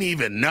 I ain't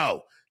even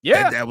know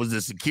that was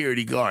a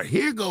security guard.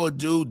 Here go a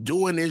dude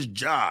doing his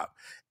job.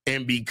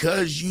 And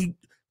because you,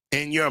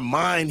 in your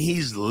mind,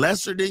 he's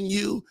lesser than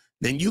you,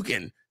 then you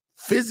can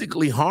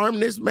physically harm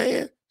this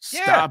man?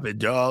 Stop it,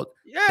 dog.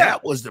 Yeah.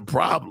 That was the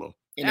problem.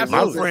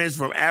 My friends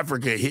from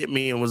Africa hit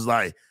me and was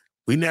like,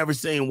 we never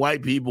seen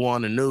white people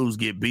on the news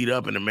get beat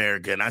up in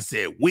America. And I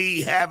said,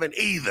 we haven't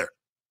either.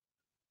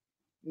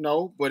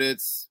 No, but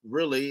it's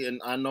really,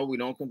 and I know we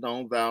don't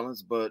condone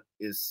violence, but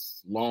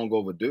it's long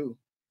overdue.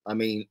 I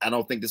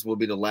don't think this will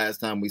be the last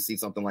time we see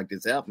something like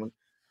this happen.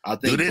 I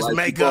think do this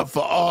make up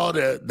for all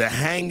the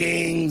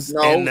hangings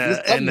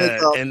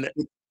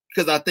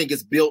because I think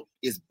it's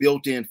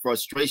built-in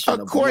frustration.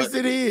 Of course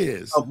it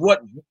is.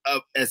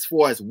 As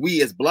far as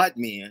we as black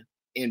men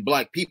and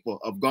black people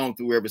have gone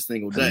through every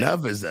single day.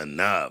 Enough is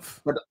enough.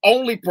 But the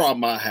only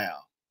problem I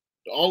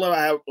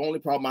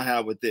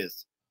have with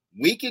this,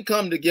 we can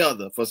come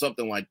together for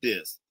something like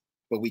this,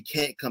 but we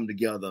can't come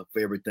together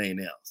for everything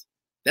else.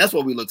 That's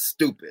why we look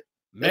stupid.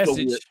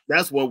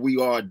 That's what we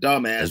are,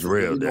 dumbass. That's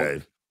real,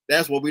 Dave.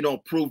 That's what we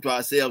don't prove to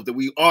ourselves that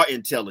we are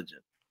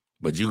intelligent.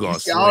 But you're going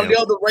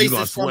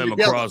to swim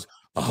across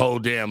a whole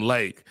damn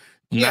lake.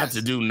 Yes. Not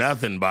to do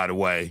nothing, by the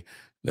way,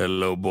 that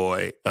little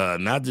boy.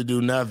 Not to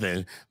do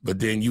nothing, but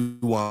then you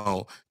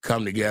won't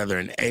come together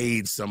and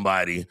aid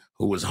somebody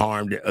who was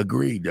harmed.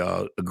 Agreed,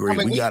 dog. Agreed.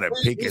 We got to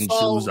pick and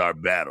choose our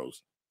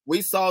battles.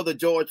 We saw the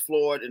George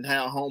Floyd and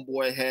how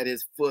homeboy had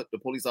his foot, the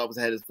police officer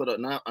had his foot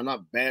up. I'm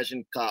not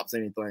bashing cops or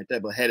anything like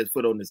that, but had his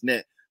foot on his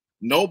neck.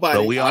 Nobody.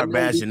 But we are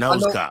bashing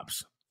those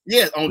cops.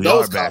 Yes, on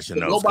those cops.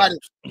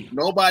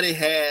 Nobody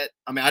had,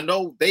 I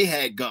know they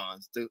had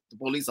guns, the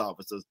police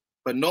officers,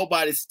 but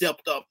nobody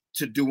stepped up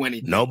to do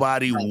anything.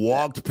 Nobody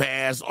walked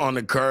past on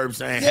the curb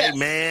saying, hey,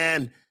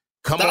 man,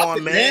 come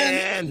on,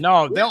 man.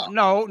 No,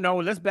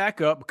 let's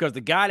back up, because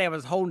the guy that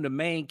was holding the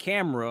main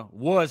camera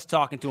was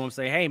talking to him,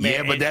 saying, hey, man.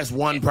 Yeah, but that's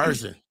one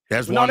person.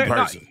 That's one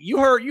person. You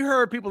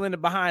heard people in the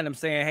behind him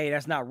saying, hey,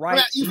 that's not right.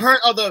 You've heard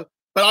other.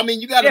 But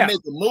you got to make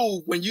a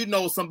move when you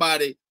know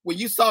somebody. When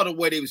you saw the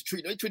way they was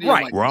treated, him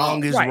like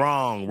wrong is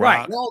wrong.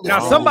 Right now,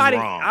 somebody.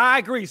 I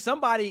agree.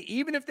 Somebody,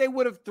 even if they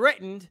would have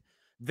threatened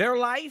their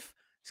life,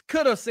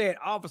 could have said,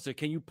 "Officer,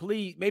 can you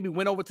please?" Maybe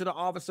went over to the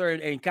officer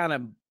and kind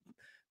of.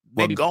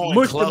 But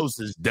going close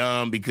is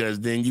dumb,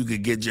 because then you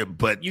could get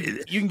but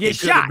you can get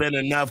shot. Could have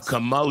been enough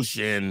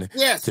commotion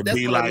to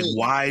be like,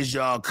 "Why is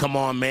y'all? Come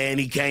on, man,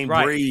 he can't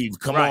breathe.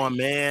 Come on,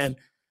 man."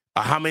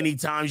 How many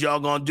times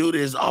y'all gonna do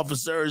this,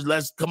 officers?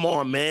 Come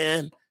on,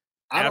 man.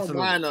 I don't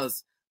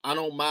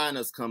mind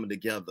us coming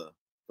together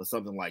for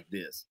something like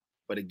this.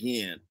 But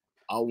again,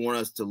 I want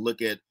us to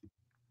look at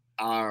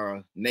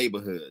our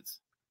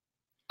neighborhoods,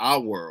 our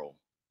world,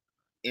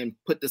 and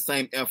put the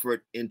same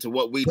effort into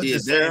what we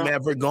did there. Same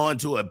effort going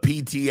to a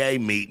PTA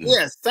meeting.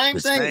 Yes, same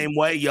thing. Same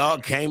way y'all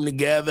came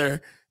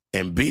together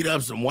and beat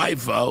up some white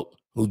folk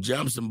who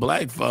jumped some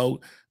black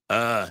folk.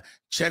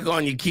 Check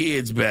on your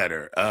kids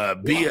better.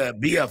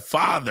 Be a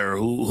father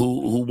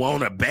who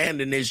won't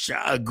abandon his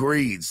child.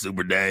 Agreed,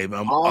 Super Dave.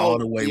 I'm all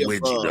the way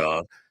with you,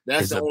 dog.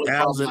 There's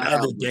 1,000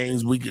 other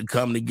things we could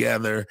come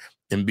together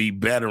and be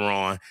better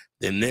on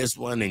than this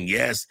one. And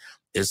yes,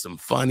 it's some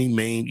funny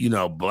meme.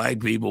 Black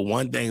people,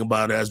 one thing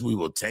about us, we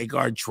will take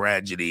our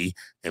tragedy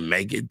and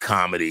make it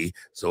comedy.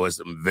 So it's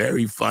some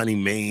very funny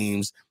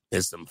memes.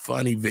 It's some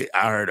funny.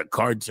 I heard a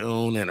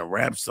cartoon and a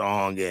rap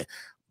song and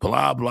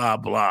blah, blah,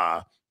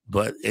 blah.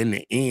 But in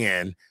the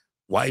end,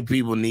 white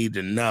people need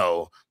to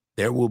know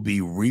there will be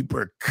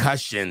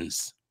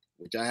repercussions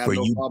for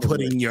you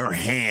putting your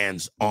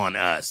hands on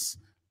us.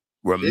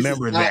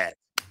 Remember that.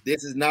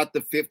 This is not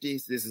the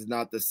 50s. This is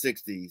not the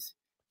 60s.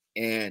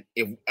 And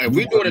if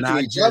we do it to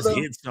each other,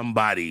 hit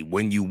somebody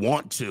when you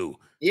want to.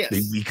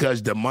 Yes.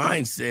 Because the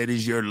mindset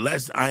is you're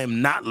less. I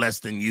am not less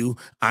than you.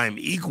 I am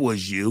equal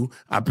as you.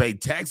 I pay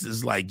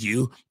taxes like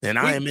you. And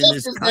I am in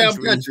this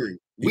country.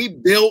 We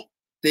built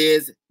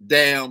this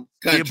damn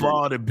country. Give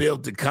all that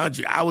built the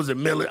country.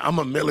 I'm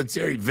a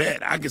military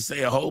vet. I can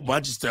say a whole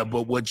bunch of stuff,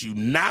 but what you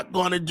not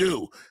gonna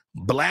do,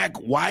 black,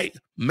 white,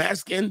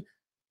 Mexican,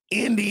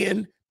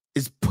 Indian,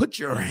 is put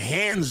your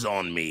hands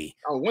on me.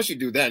 Oh, once you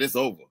do that, it's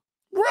over.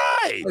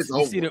 Right.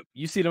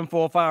 You see them 4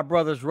 or 5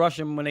 brothers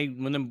rushing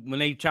when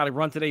they try to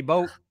run to their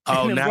boat.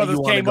 Oh, now you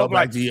want to go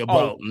back to your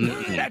boat.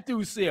 That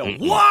dude said,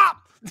 "Whop!"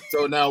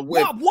 So now,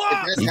 whop!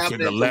 He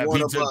took a left. He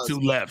took 2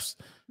 lefts.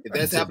 If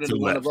that's happening to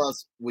one of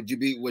us, would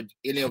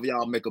any of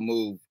y'all make a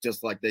move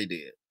just like they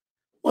did?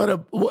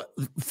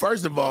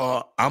 First of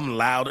all, I'm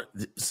loud.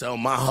 So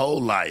my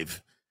whole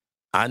life,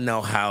 I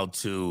know how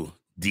to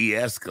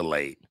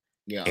de-escalate.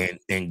 Yeah.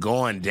 And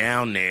going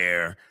down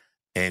there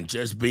and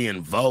just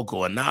being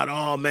vocal and not,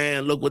 oh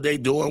man, look what they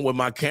doing with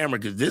my camera,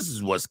 because this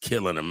is what's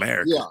killing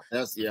America.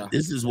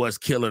 This is what's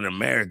killing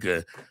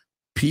America.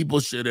 People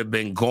should have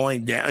been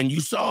going down, and you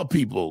saw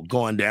people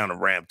going down the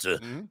ramp to,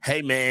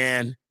 hey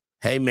man,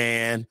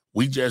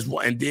 we just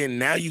want, and then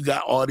now you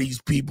got all these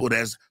people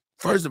that's,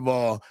 first of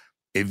all,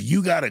 if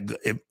you got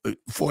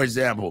for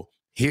example,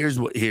 this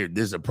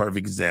is a perfect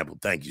example.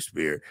 Thank you,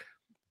 Spirit.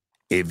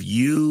 If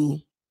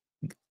you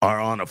are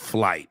on a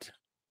flight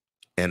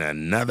and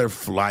another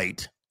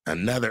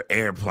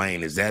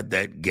airplane is at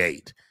that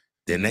gate,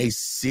 then they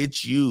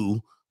sit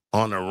you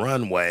on a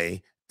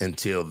runway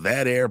until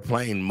that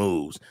airplane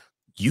moves.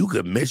 You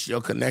could miss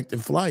your connecting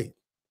flight.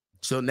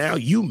 So now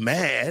you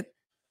mad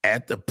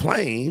at the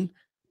plane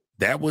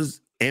that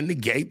was in the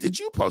gate that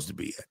you're supposed to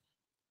be at.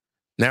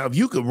 Now, if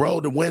you could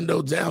roll the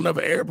window down of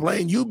an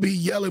airplane, you'd be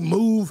yelling,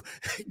 move,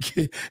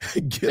 get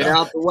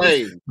out the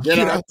way. Get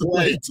out the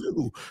way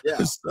too.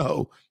 Yeah.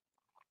 So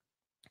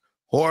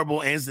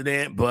horrible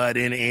incident, but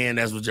in the end,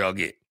 that's what y'all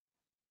get.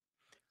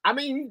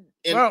 Again,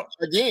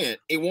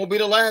 it won't be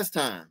the last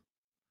time.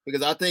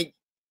 because I think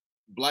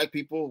Black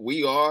people,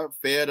 we are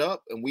fed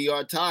up and we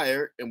are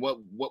tired, and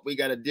what we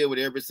got to deal with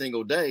every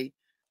single day.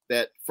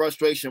 That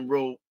frustration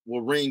will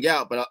ring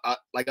out. But I,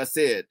 like I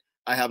said,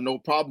 I have no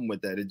problem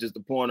with that. It's just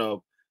the point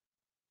of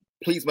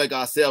please make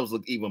ourselves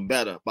look even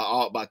better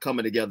by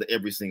coming together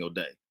every single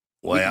day.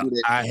 Well,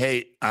 I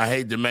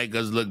hate to make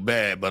us look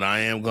bad, but I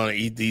am gonna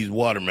eat these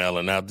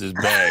watermelon out this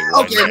bag.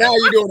 Right okay, now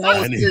you're doing the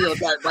whole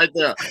stereotype right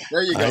there.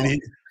 There you go.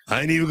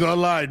 I ain't even gonna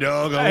lie,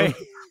 dog. Hey.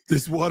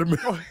 This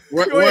watermelon.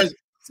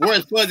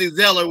 Where's Fuzzy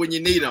Zeller when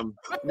you need him?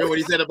 Remember what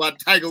he said about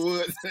Tiger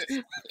Woods?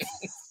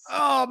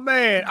 Oh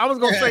man, I was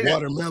gonna say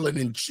watermelon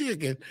and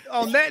chicken.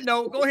 On that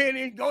note, go ahead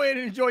and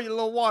enjoy your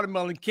little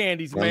watermelon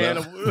candies, man,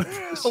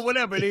 or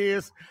whatever it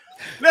is.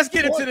 Let's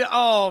get into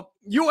the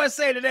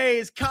USA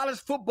Today's college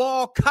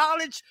football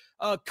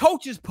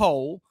coaches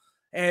poll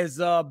has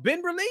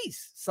been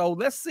released. So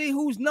let's see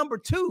who's number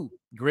 2,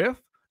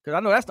 Griff, because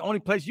I know that's the only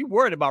place you're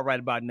worried about right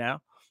about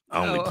now.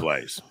 Only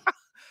place.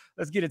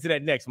 Let's get into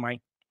that next,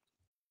 Mike.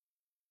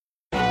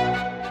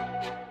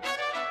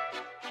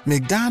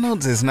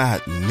 McDonald's is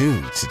not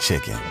new to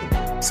chicken.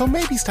 So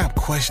maybe stop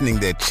questioning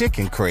their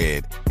chicken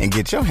cred and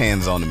get your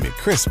hands on the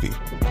McCrispy.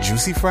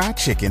 Juicy fried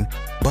chicken,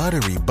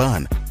 buttery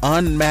bun,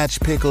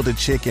 unmatched pickle to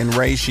chicken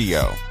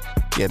ratio.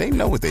 Yeah, they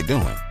know what they're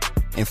doing.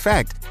 In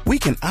fact, we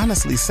can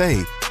honestly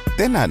say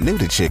they're not new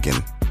to chicken.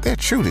 They're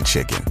true to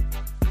chicken.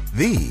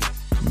 The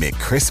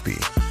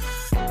McCrispy.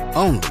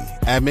 Only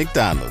at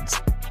McDonald's.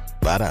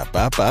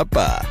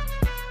 Ba-da-ba-ba-ba.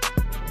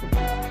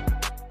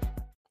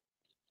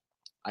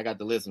 I got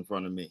the list in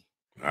front of me.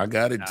 I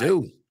got it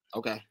too.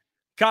 Okay.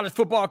 College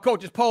football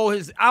coaches poll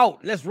is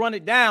out. Let's run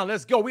it down.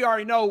 Let's go. We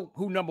already know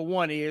who number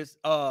 1 is.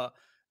 Go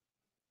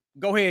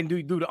ahead and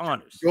do the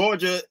honors.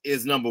 Georgia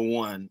is number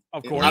 1.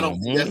 Of course. I don't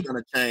think that's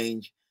going to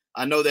change.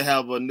 I know they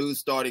have a new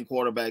starting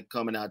quarterback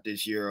coming out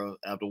this year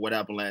after what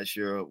happened last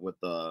year with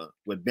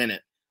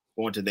Bennett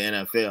going to the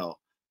NFL,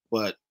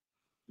 but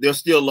they're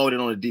still loaded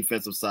on the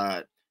defensive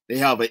side. They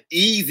have an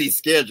easy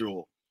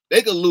schedule.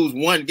 They could lose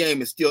one game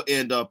and still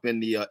end up in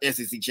the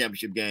SEC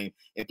championship game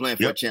and playing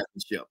for a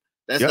championship.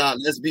 That's not.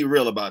 Let's be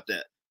real about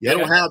that. They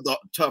don't have the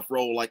tough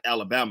role like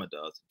Alabama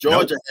does.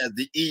 Georgia has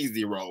the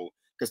easy role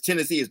because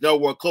Tennessee is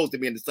nowhere close to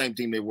being the same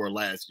team they were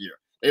last year.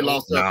 They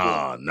lost.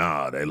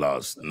 They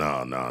lost.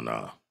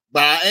 No.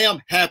 But I am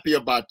happy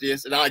about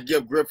this, and I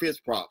give Griff his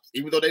props,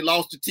 even though they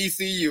lost to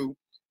TCU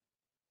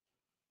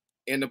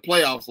in the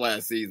playoffs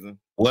last season.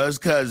 Well, it's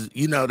because,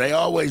 they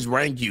always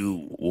rank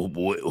you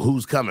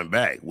who's coming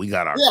back. We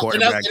got our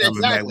quarterback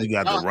coming back. We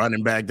got the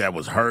running back that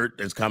was hurt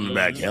that's coming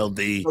back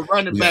healthy. The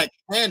running back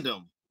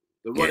tandem.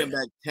 Running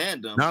back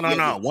tandem.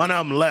 No. One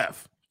of them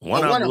left.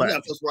 One of them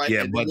left. That's right.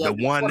 Yeah, but the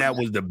one that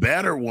was the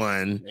better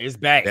one is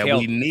back that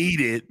healthy. We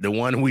needed, the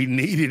one we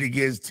needed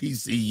against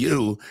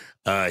TCU,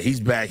 he's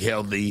back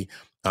healthy.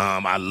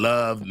 I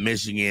love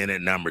Michigan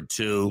at number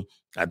 2.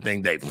 I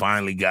think they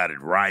finally got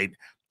it right.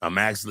 I'm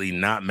actually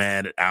not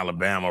mad at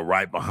Alabama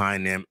right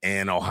behind them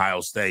and Ohio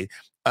State.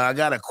 I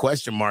got a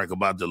question mark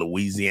about the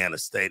Louisiana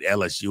State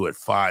LSU at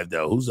 5,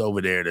 though. Who's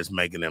over there that's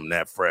making them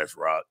that fresh,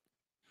 Rock?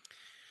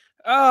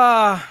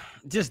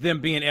 Just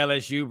them being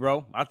LSU,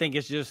 bro. I think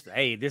it's just,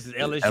 hey, this is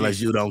LSU.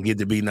 LSU don't get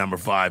to be number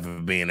 5 for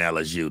being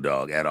LSU,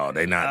 dog, at all.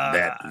 They not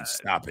that.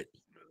 Stop it.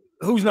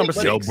 Who's number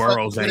 6? Joe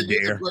Burrows ain't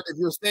there. But if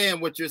you're saying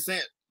what you're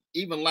saying,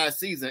 even last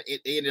season, it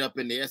ended up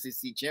in the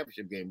SEC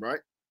championship game, right?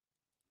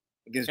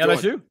 Against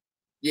LSU? Georgia.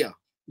 Yeah.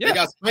 They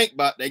got spanked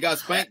by Georgia.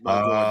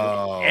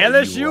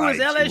 LSU is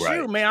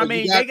LSU, man. I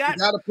mean, they got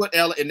to put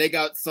and they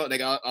got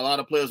a lot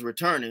of players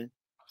returning.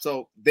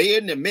 So they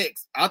in the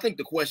mix. I think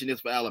the question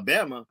is for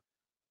Alabama.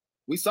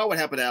 We saw what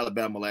happened to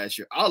Alabama last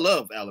year. I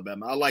love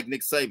Alabama. I like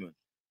Nick Saban.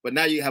 But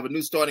now you have a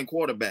new starting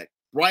quarterback.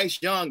 Bryce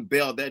Young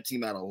bailed that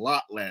team out a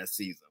lot last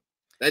season.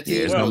 That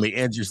team it's going to be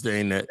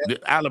interesting. That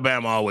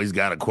Alabama always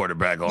got a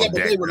quarterback all day.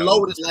 But they were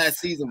loaded last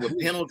season with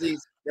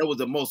penalties. That was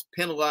the most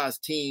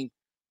penalized team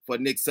for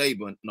Nick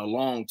Saban in a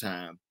long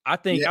time. I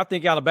think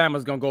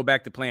Alabama's going to go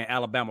back to playing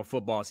Alabama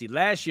football. See,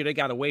 last year they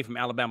got away from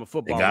Alabama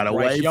football. They got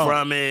away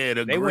from it.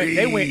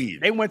 Agreed.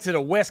 They went to the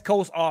West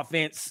Coast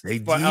offense. They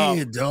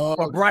did, dog.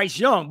 For Bryce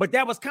Young. But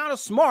that was kind of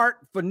smart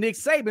for Nick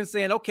Saban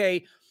saying,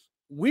 okay,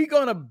 we're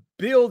going to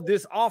build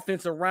this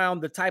offense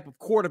around the type of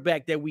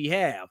quarterback that we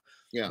have.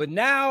 Yeah. But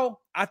now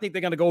I think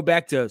they're going to go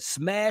back to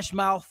smash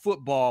mouth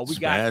football.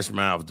 Smash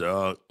mouth,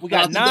 dog. We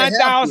got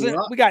 9,000.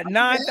 We got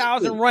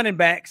 9,000 running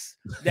backs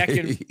that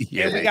can.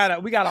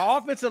 And we got an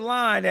offensive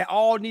line that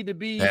all need to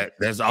be.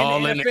 That's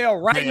all in the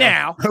NFL right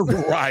now.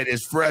 Right,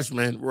 as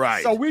freshmen,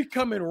 right. So we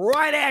coming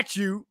right at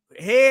you.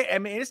 Head. I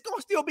mean, it's going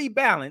to still be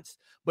balanced,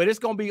 but it's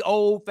going to be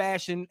old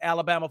fashioned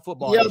Alabama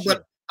football. Yeah,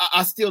 but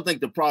I still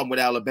think the problem with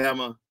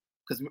Alabama,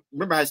 because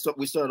remember how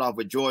we started off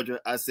with Georgia.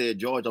 I said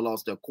Georgia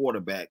lost their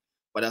quarterback.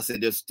 But I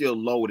said they're still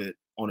loaded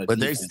on a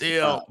defensive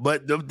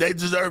side. They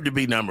deserve to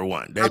be number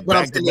 1. They're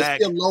they're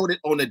still loaded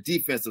on the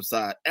defensive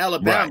side.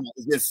 Alabama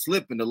has been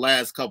slipping the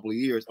last couple of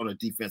years on the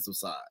defensive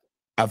side.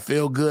 I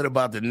feel good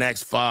about the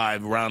next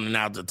 5 rounding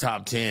out the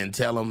top 10.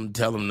 Tell them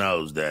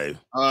those, Dave.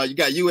 You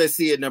got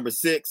USC at number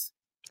 6.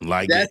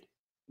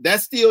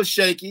 That's still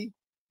shaky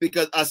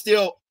because I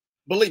still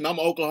believe me, I'm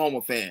an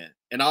Oklahoma fan,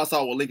 and I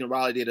saw what Lincoln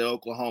Riley did at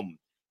Oklahoma.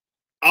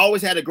 I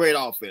always had a great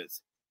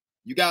offense.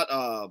 You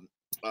got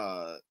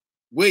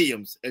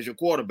Williams as your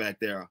quarterback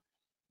there,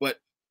 but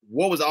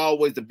what was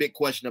always the big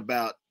question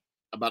about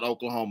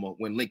Oklahoma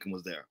when Lincoln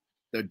was there?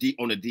 They're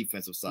on the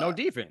defensive side. No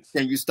defense.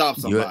 Can you stop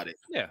somebody?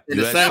 Yeah.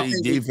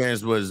 USC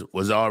defense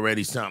was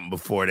already something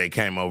before they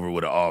came over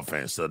with the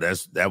offense. So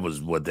that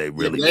was what they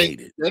really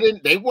needed.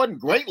 They wasn't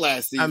great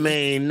last season. I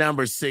mean,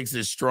 number 6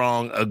 is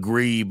strong,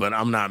 agree, but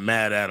I'm not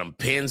mad at them.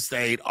 Penn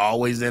State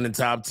always in the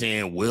top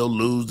 10, will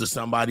lose to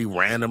somebody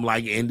random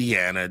like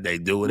Indiana. They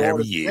do it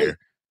every year.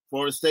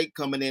 Florida State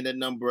coming in at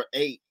number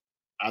 8.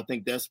 I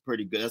think that's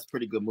pretty good. That's a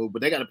pretty good move.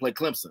 But they got to play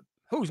Clemson.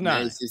 Who's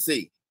 9?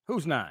 ACC.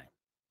 Who's 9?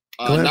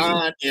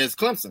 9 is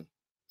Clemson.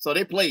 So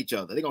they play each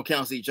other. They're going to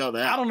cancel each other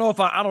out. I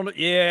don't know.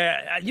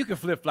 Yeah, you can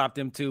flip-flop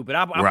them too, but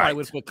I probably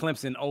would put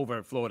Clemson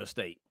over Florida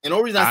State. And the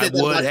only reason I said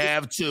that would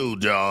have too,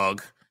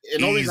 dog.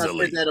 And the only reason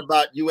I said that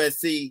about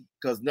USC,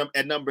 because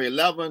at number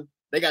 11,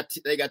 they got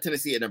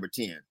Tennessee at number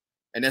 10.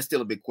 And that's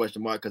still a big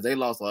question mark because they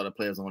lost a lot of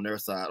players on their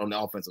side, on the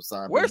offensive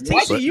side. Where's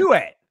TCU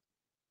at?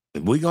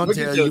 We're going to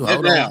tell you.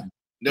 Hold on.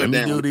 Let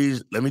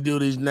me do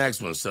these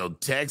next ones. So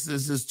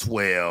Texas is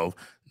 12.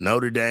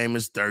 Notre Dame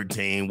is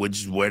 13,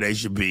 which is where they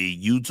should be.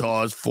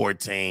 Utah is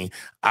 14.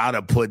 I'd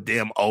have put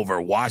them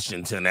over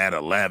Washington at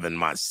 11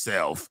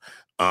 myself.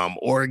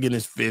 Oregon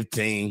is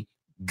 15.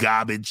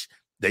 Garbage.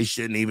 They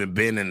shouldn't even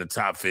been in the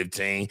top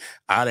 15.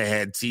 I'd have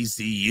had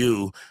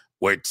TCU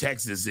where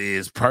Texas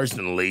is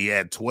personally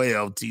at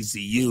 12.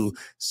 TCU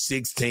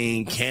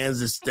 16.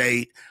 Kansas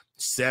State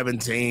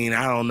 17.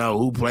 I don't know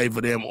who played for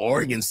them.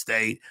 Oregon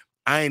State.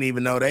 I ain't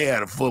even know they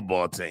had a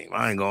football team.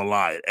 I ain't gonna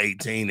lie, at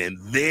 18, and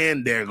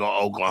then there go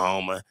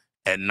Oklahoma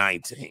at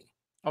 19.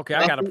 Okay,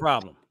 I got a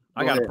problem.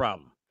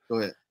 Go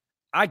ahead.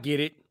 I get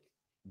it.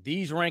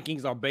 These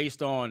rankings are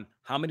based on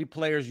how many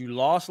players you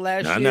lost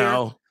last year. I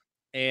know.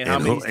 And how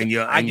many and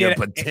your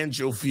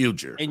potential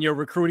future. And your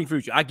recruiting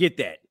future. I get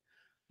that.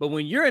 But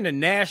when you're in a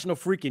national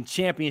freaking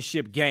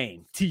championship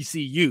game,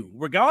 TCU,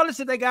 regardless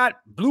if they got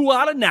blew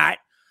out or not,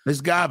 it's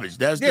garbage.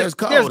 That's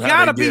cold. There's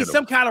got to be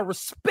some kind of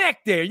respect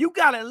there. You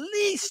got to at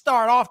least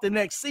start off the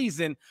next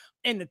season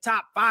in the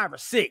top 5 or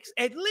 6,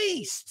 at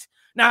least.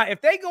 Now,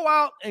 if they go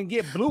out and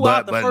get blew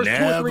out the first 2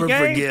 or 3 games,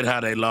 never forget how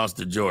they lost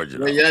to Georgia.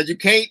 Yeah, you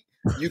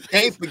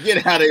can't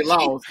forget how they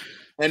lost.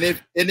 And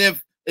if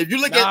you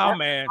look at,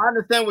 man. I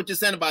understand what you're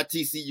saying about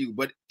TCU,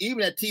 but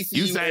even at TCU,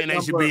 you saying they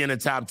should be in the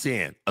top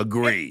 10?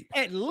 Agreed.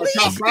 At least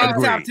in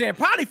the top 10,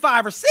 probably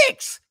 5 or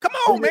 6. Come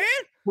on, man.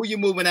 Who you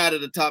moving out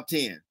of the top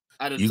 10?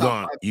 Out of the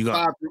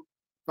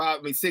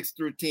top 6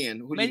 through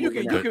 10. Man, you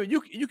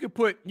can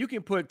put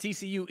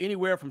TCU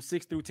anywhere from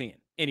 6 through 10.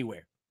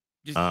 Anywhere.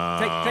 Just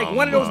take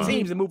one of those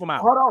teams and move them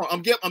out. Hold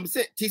on, I'm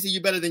saying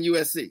TCU better than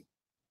USC.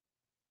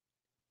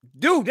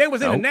 Dude, they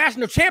was in the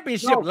national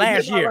championship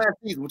last year. Last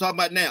season. We're talking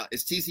about now.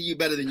 Is TCU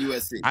better than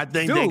USC? I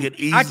think they could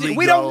easily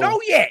we don't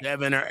know yet.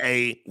 7 or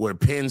 8 where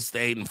Penn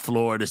State and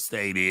Florida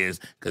State is,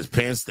 because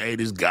Penn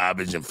State is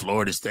garbage and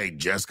Florida State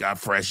just got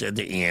fresh at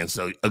the end.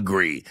 So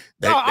agree.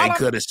 They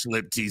could have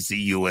slipped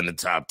TCU in the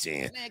top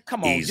 10. Man,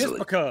 come on,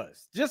 easily.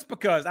 Just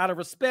because out of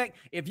respect,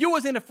 if you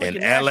was in the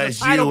freaking and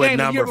LSU at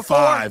number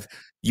 5.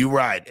 You're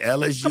right.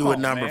 LSU at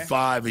number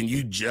 5, and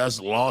you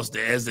just lost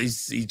the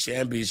SEC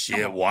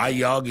championship. Why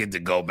y'all get to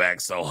go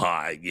back so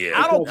high?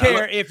 Yeah, I don't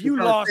care if you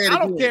lost. I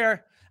don't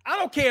care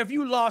if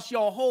you lost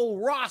your whole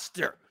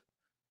roster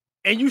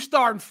and you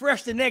starting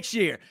fresh the next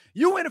year.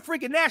 You in a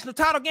freaking national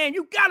title game.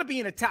 You got to be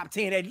in the top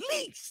 10 at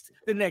least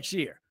the next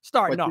year.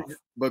 Starting off.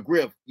 But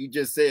Griff, you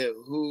just said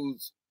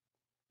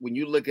when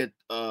you look at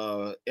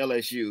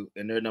LSU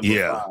and they're number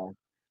 5.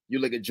 You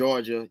look at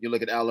Georgia. You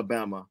look at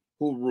Alabama.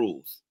 Who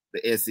rules?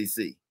 The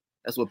SEC.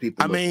 That's what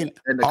people. I mean,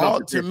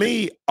 to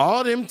me,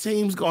 all them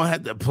teams gonna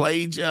have to play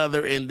each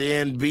other and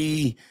then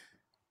be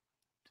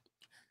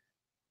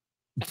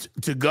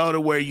to go to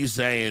where you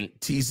saying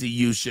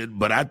TCU should.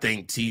 But I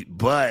think TCU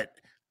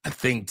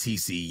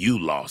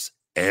lost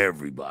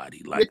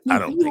everybody. Like I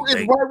don't think it's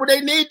right where they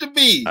need to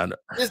be.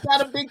 It's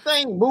not a big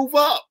thing. Move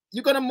up.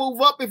 You're gonna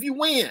move up if you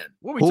win.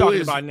 What are we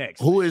talking about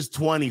next? Who is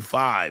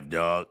 25,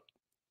 dog?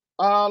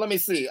 Let me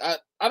see. I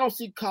don't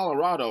see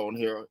Colorado on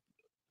here.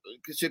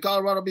 Should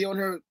Colorado be on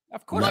here?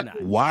 Of course not.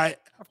 Why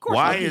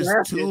is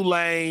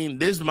Tulane?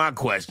 This is my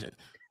question.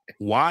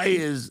 Why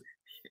is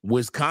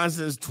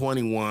Wisconsin's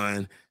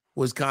 21?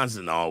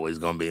 Wisconsin always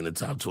going to be in the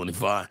top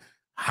 25.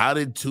 How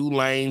did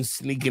Tulane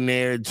sneak in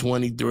there at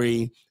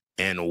 23?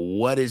 And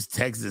what is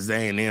Texas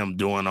A&M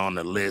doing on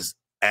the list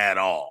at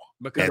all?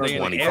 Because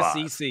they're in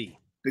the SEC.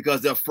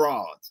 Because they're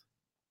frauds.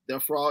 They're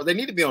frauds. They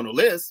need to be on the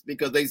list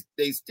because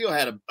they still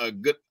had a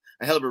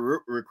hell of a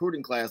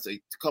recruiting class a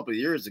couple of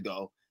years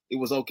ago. It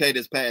was okay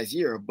this past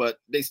year, but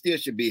they still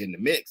should be in the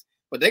mix.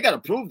 But they got to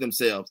prove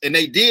themselves. And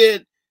they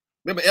did.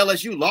 Remember,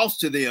 LSU lost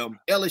to them.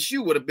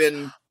 LSU would have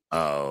been.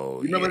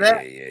 Oh, you remember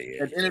that?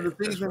 Yeah. At the end of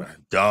the season?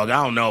 Right. Dog,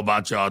 I don't know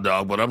about y'all,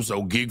 dog, but I'm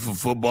so geeked for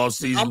football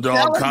season,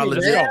 dog.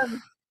 College.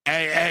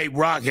 Hey,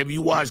 Rock, have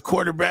you watched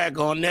Quarterback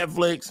on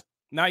Netflix?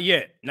 Not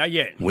yet.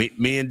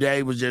 Me and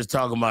Dave was just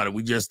talking about it.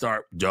 We just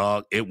start,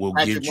 dog. It will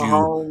Patrick get you.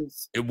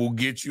 Mahomes. It will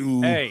get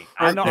you. Hey,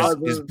 I know.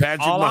 It's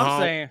Patrick all Mahomes,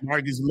 I'm saying,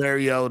 Marcus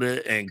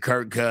Mariota, and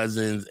Kirk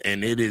Cousins,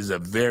 and it is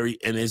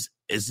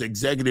it's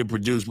executive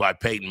produced by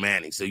Peyton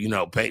Manning. So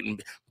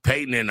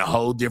Peyton in a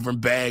whole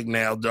different bag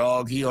now,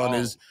 dog. He on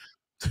his.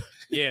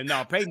 Yeah,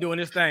 no, Peyton doing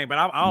his thing. But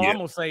all I'm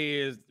gonna say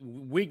is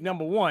week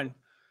number 1.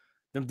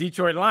 Them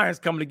Detroit Lions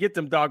coming to get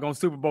them doggone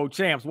Super Bowl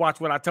champs. Watch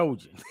what I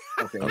told you.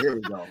 Okay, here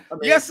we go.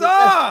 Yes,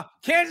 sir.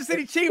 Kansas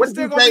City Chiefs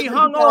still going to be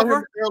hung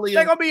over.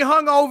 They're going to be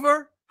hung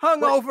over.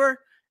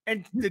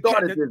 And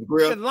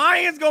the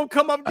Lions going to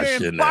come up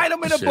there and bite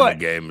them in the butt.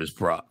 Gave him his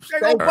props. They're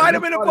going to bite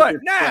them in the butt.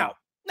 Now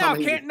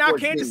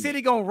Kansas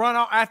City going to run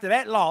out after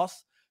that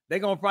loss. They're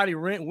going to probably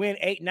win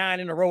 8-9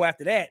 in a row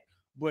after that.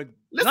 But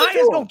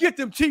Lions going to get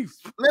them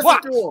Chiefs.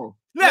 Let's go,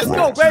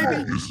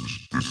 baby.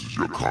 This is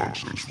your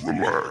conscience.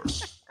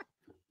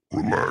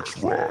 Relax,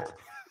 Rock.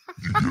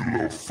 You get a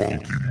little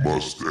funky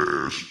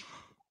mustache,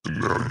 and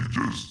now you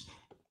just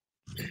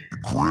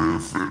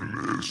Griff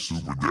and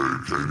Super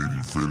Dave can't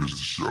even finish the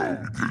show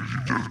because you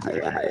just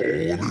going on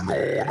and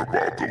on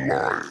about the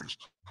Lions.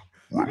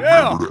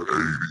 Remember the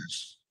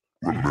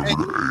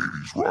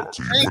 80s, Rock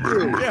Team, when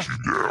they let you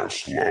down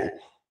slow.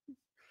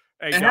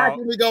 Hey, and how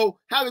we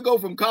go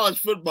from college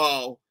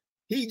football?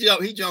 He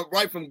jumped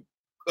right from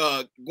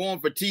going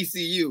for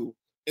TCU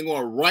and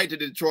going right to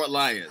the Detroit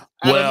Lions.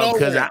 Well,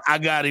 because I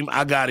got him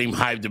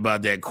hyped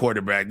about that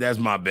quarterback. That's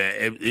my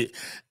bad.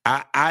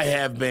 I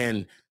have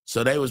been.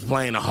 So they was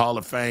playing a Hall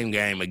of Fame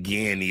game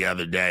again the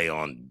other day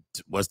on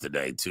what's the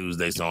day?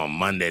 Tuesday. So on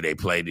Monday they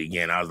played it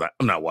again. I was like,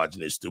 I'm not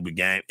watching this stupid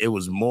game. It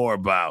was more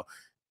about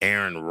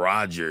Aaron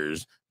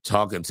Rodgers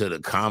talking to the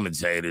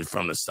commentators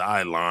from the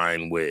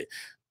sideline with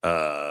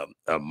a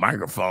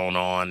microphone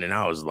on, and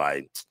I was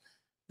like,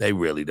 they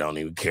really don't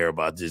even care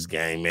about this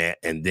game, man.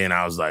 And then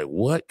I was like,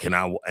 what can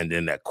I? And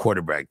then that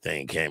quarterback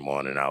thing came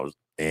on,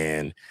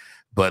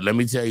 but let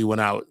me tell you when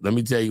I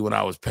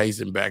was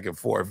pacing back and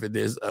forth at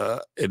this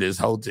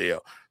hotel,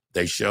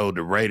 they showed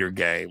the Raider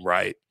game,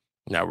 right?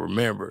 Now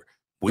remember,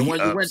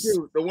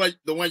 the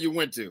one you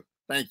went to.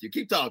 Thank you.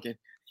 Keep talking.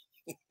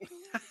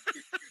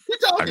 Keep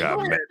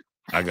talking.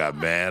 I got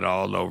mad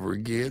all over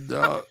again,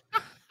 dog.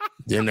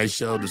 Then they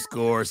showed the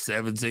score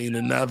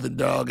 17-0,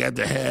 dog, at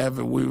the half,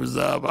 and we was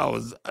up.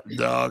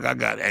 I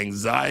got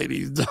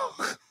anxieties,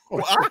 dog.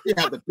 Well, I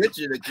have the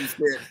picture that you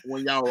said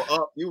when y'all were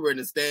up. You were in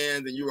the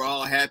stands and you were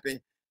all happy.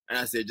 And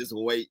I said, just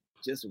wait.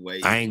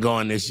 I ain't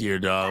going this year,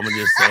 dog. I'm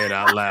gonna just say it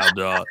out loud,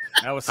 dog.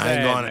 That was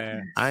sad,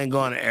 man. I ain't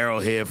going to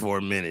Arrowhead for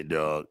a minute,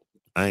 dog.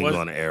 You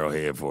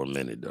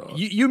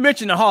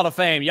mentioned the Hall of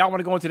Fame. Y'all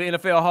want to go into the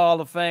NFL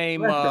Hall of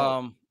Fame?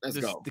 Let's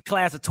go. The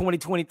class of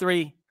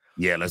 2023.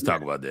 Yeah, let's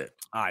talk about that.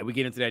 All right, we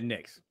get into that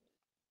next.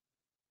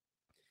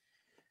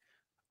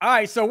 All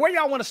right, so where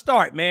y'all want to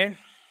start, man?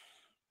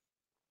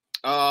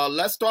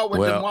 Let's start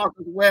with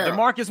DeMarcus Ware.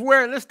 DeMarcus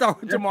Ware. Let's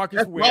start with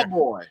DeMarcus Ware. My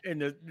boy.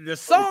 And the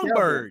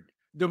songbird,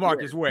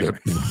 DeMarcus Ware.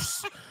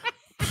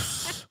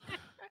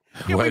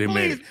 Wait a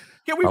minute.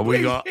 Can we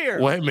please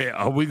hear? Wait a minute.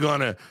 Are we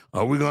gonna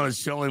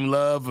show him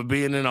love for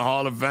being in the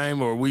Hall of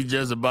Fame, or are we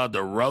just about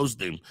to roast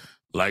him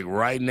like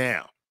right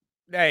now?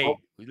 Hey,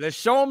 let's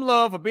show him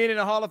love for being in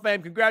the Hall of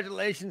Fame.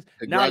 Congratulations.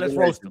 Now let's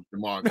roast him.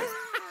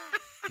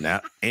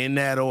 Now, in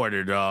that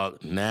order,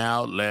 dog.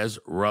 Now let's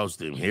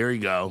roast him. Here we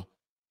go.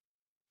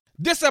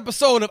 This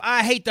episode of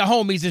I Hate the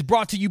Homies is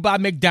brought to you by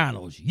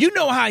McDonald's. You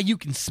know how you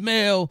can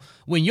smell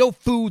when your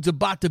food's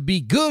about to be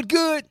good?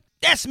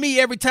 That's me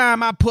every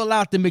time I pull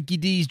out the Mickey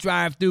D's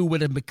drive-thru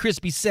with a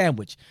McCrispy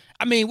sandwich.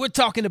 I mean, we're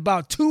talking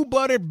about 2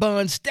 buttered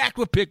buns stacked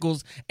with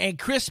pickles and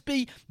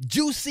crispy,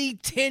 juicy,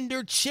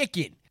 tender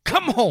chicken.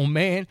 Come on,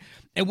 man.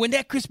 And when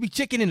that crispy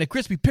chicken and the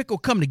crispy pickle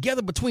come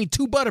together between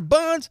 2 buttered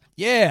buns,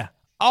 yeah,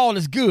 all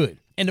is good.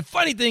 And the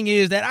funny thing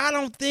is that I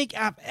don't think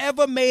I've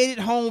ever made it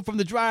home from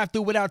the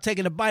drive-thru without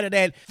taking a bite of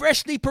that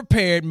freshly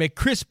prepared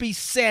McCrispy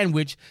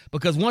sandwich,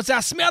 because once I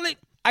smell it,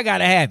 I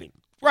gotta have it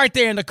right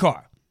there in the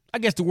car. I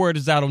guess the word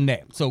is out on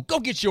that. So go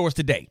get yours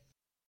today.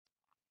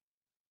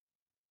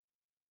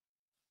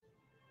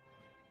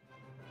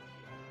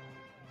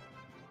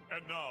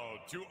 And now,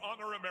 to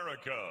honor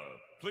America,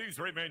 please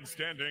remain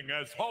standing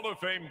as Hall of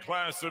Fame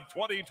class of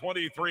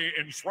 2023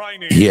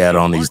 enshrining. He had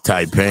on these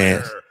tight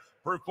pants.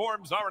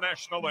 Performs our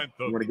national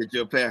anthem. I'm going to get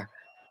you a pair.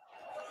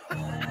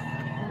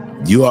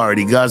 You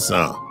already got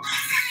some.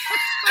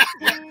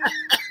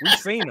 We've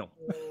seen them.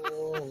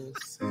 Oh,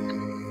 say,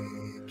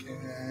 can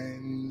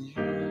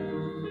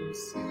you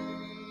see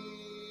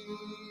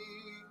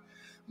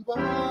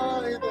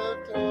by the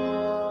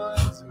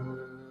dawn's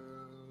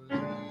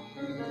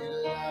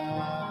early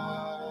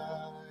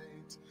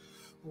light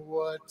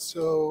what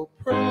so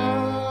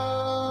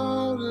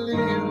proudly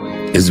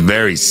it's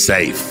very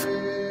safe.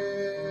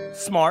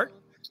 Smart.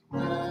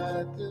 He's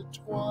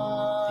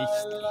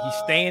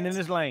staying in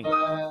his lane.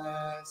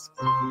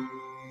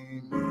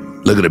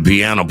 Look at the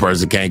piano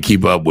person, can't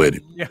keep up with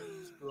it. Yeah.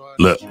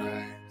 Look.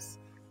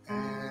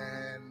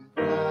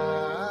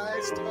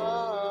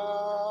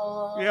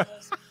 Yeah.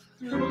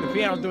 The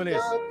piano's doing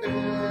this.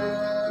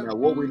 Now,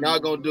 what we're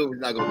not gonna do is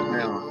not gonna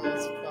clown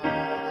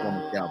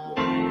former Cowboy.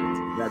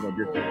 We're not gonna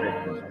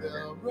disrespect him.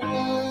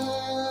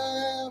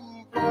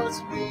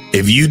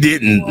 If you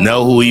didn't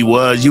know who he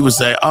was, you would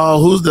say,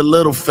 "Oh, who's the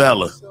little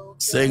fella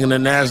singing the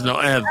national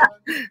anthem?"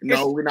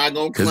 No, we're not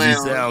gonna because clown. he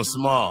sounds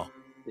small.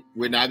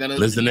 We're not gonna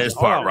listen to this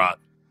part, Rock.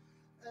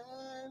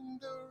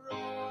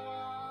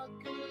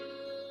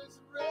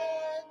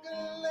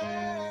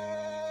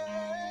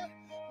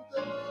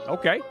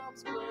 Okay.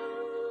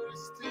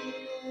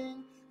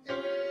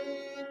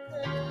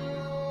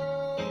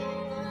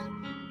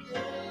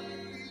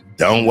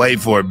 Don't wait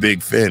for a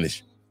big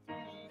finish.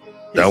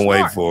 Don't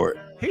wait for it.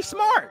 He's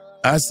smart.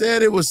 I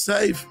said it was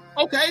safe.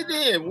 Okay,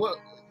 then. What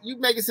you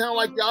make it sound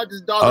like y'all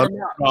just dogging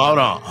him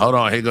out. Hold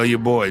on. Here go your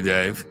boy,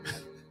 Dave.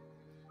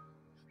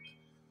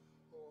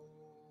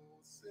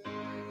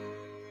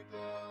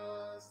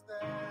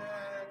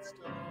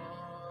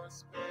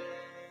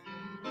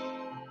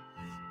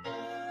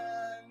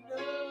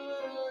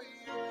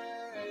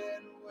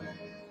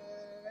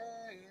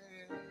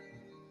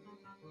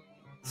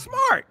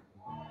 Smart.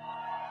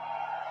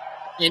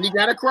 And he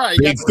got to cry.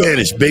 Big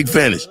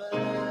finish.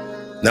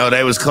 No,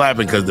 they was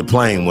clapping because the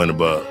plane went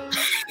above.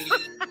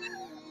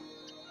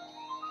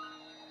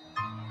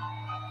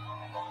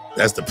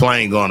 That's the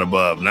plane going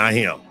above, not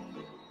him.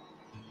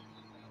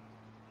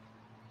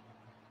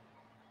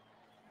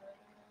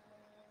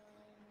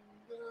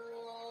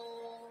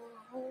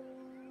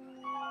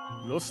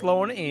 A little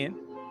slow on the end.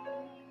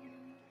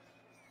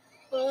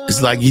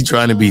 It's like he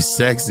trying to be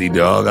sexy,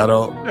 dog. I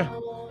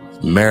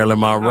don't. Marilyn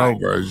Monroe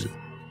version.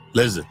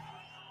 Listen.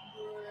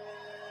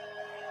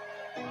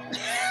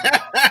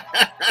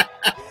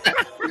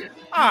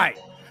 All right.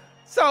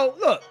 So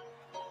look,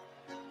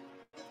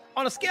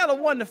 on a scale of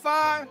 1 to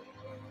 5,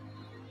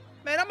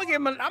 man, I'm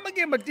gonna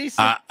give him a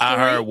decent. I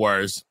heard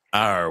worse.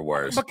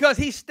 Because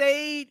he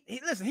stayed.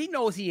 Listen, he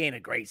knows he ain't a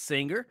great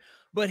singer,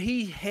 but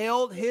he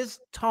held his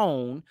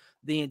tone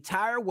the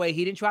entire way.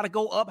 He didn't try to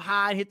go up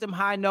high and hit them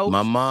high notes.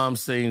 My mom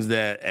sings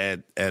that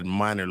at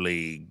minor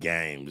league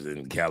games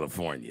in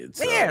California.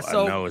 So I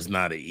know it's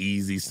not an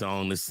easy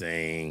song to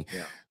sing.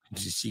 Yeah.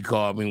 She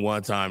called me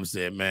one time and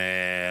said,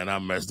 "Man, I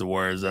messed the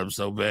words up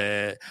so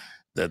bad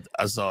that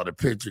I saw the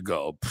picture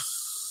go."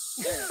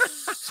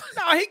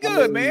 No, he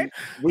good, man.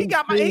 He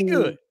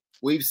good.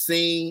 We've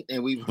seen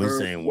and we've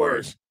seen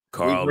worse.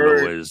 Carl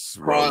Lewis,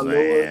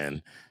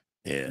 Roseanne,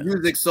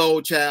 Music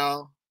Soul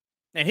Child.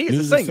 And he is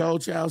a singer. Soul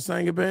Child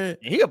sang it bad.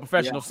 And he a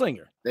professional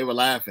singer. They were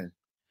laughing.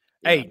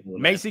 Hey,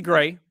 Macy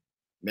Gray.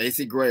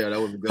 Macy Gray, that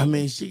was a good one. I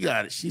mean,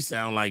 she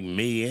sound like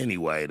me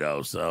anyway,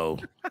 though, so.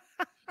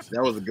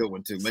 That was a good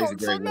one, too. Macy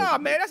Gray. Man,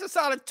 that's a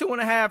solid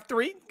 2.5,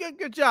 3.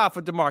 Good job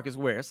for DeMarcus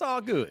Ware. It's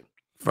all good.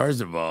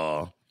 First of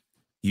all,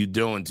 you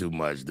doing too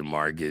much,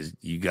 DeMarcus.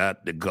 You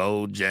got the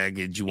gold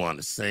jacket. You want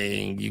to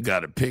sing. You got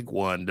to pick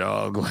one,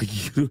 dog.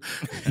 Like you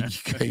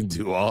can't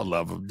do all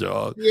of them,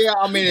 dog. Yeah,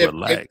 I mean,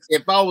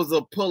 if I was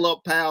a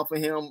pull-up pal for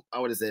him, I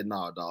would have said,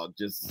 "No, dog,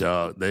 just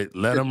dog."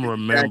 Let them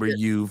remember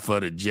you for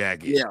the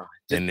jacket. Yeah,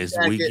 and this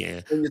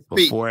weekend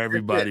before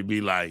everybody be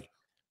like,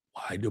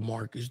 "Why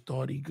DeMarcus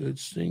thought he could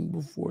sing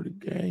before the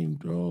game,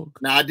 dog?"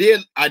 Now I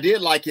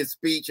did like his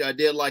speech. I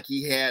did like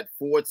he had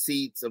 4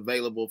 seats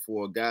available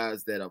for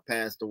guys that have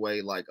passed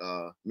away, like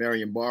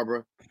Marion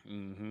Barber.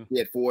 Mm-hmm. He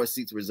had 4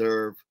 seats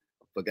reserved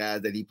for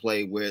guys that he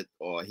played with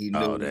or he knew.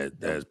 Oh,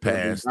 that's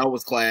passed. That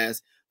was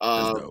class.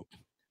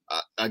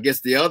 I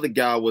guess the other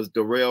guy was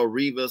Darrell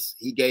Rivas.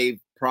 He gave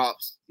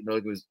props. You know,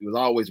 it was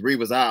always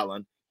Rivas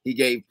Island. He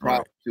gave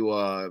props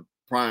to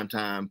Prime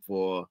Time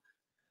for,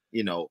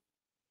 you know,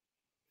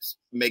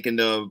 making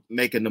the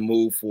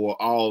move for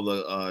all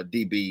the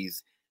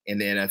DBs in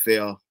the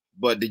NFL.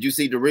 But did you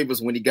see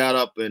DeRivas when he got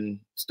up and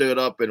stood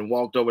up and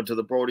walked over to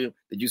the podium?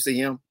 Did you see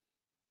him?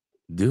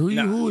 Do you?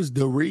 No. Who is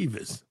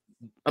DeRivas?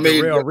 I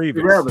mean,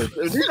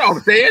 DeRivas. You know what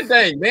I'm saying?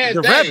 Dang, man.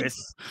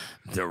 DeRivas.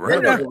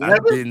 I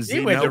didn't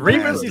see no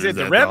DeRivas. He said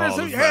DeRivas.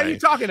 Who the hell are you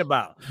talking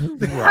about?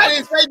 I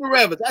didn't say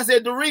DeRivas. I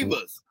said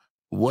DeRivas.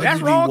 What did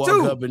he walk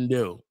up and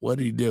do? What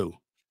did he do?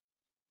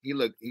 He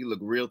looked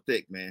real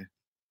thick, man.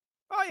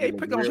 Oh yeah, he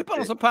put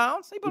on some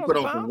pounds. He put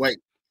on some weight.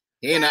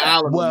 He ain't an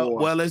island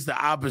well, it's the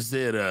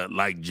opposite of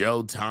like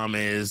Joe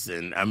Thomas,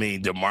 and I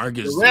mean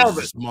DeMarcus is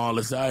the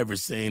smallest I ever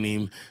seen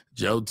him.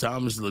 Joe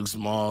Thomas looked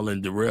small,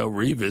 and Darrell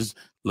Rivas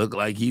looked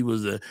like he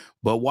was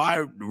But why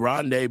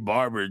Rondé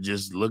Barber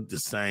just looked the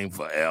same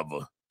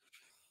forever?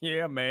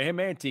 Yeah, man, him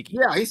and Tiki.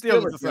 Yeah, he still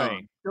looks the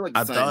same.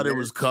 I thought it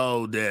was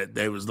cold that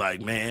they was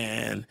like,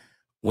 man,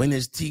 when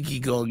is Tiki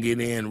gonna get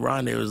in?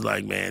 Rondé was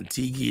like, man,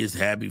 Tiki is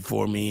happy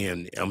for me,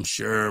 and I'm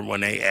sure when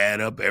they add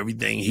up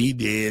everything he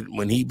did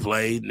when he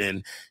played,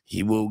 then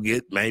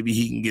maybe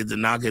he can get the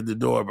knock at the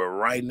door. But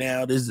right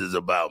now, this is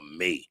about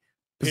me.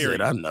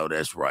 Period. I know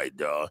that's right,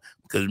 dog.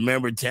 Because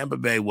remember, Tampa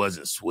Bay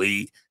wasn't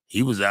sweet.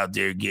 He was out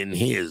there getting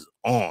his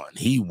on.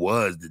 He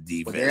was the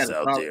defense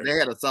out there. They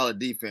had a solid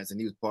defense, and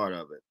he was part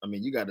of it. I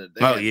mean, you got to.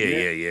 Yeah.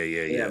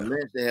 They had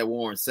Lynch. They had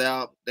Warren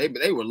Sapp.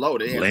 They were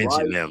loaded. They had Lynch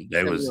Wright, and them.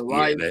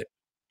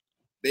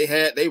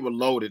 They were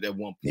loaded at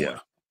one point.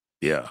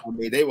 Yeah. I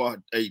mean, they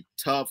were a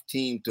tough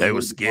team to. They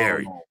were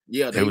scary.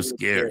 Yeah, they were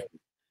scary.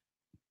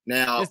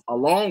 Now,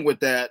 along with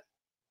that,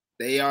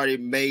 they already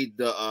made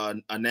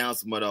the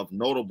announcement of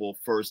notable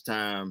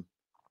first-time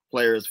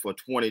players for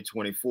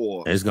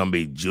 2024. It's going to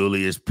be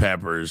Julius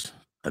Peppers.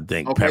 I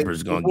think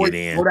Peppers going to get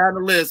in. Go down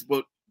the list,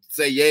 but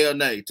say yay or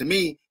nay. To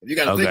me, if you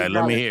got to think about it.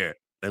 Let me hear it.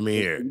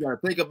 If you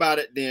got to think about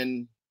it,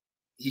 then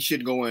he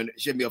should go in.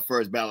 Should be a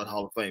first ballot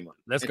Hall of Famer.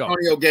 Let's go.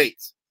 Antonio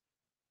Gates,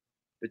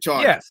 the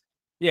Chargers.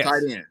 Yes.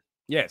 Tight end.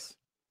 Yes.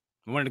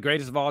 One of the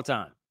greatest of all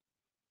time.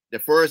 The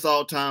first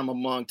all-time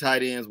among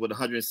tight ends with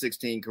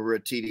 116 career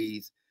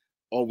TDs,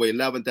 over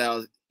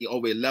 11,000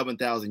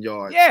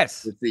 yards.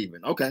 Yes.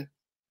 Receiving. Okay.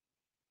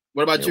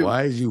 What about you?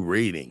 Why is you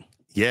reading?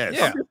 Yes.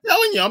 I'm just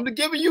telling you. I'm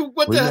giving you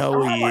what we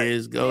know who he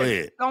is. Go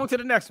ahead. Go on to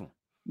the next one.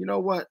 You know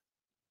what?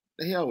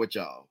 The hell with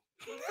y'all.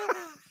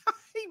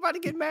 He about to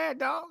get mad,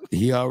 dog.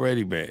 He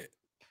already mad.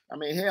 I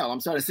mean, hell, I'm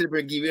trying to sit here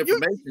and give you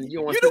information.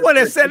 You the one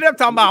that set it up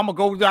talking about I'm going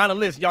to go down the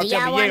list. Y'all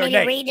tell me yay or nay.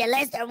 Want me to read the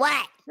list or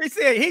what? He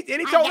said, he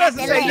told us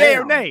to say yay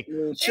or nay.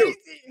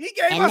 He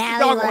gave us the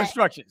doggone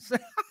instructions.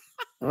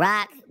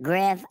 Rock,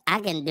 Griff,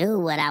 I can do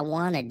what I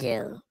want to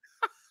do.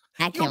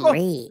 I can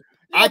read.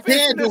 I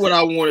can do what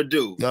I want to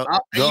do.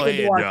 Go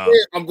ahead, dog.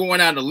 I'm going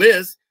down the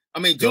list. I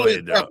mean,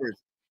 Julius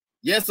Peppers,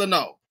 yes or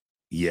no?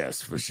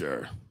 Yes, for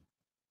sure.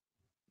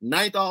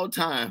 9th all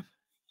time.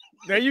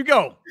 There you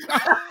go.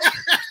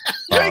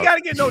 You ain't got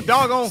to get no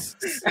doggone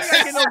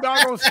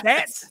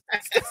stats.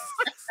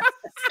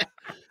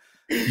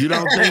 You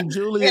don't think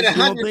Julius? You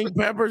don't think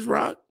Peppers,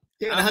 Rock?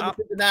 He had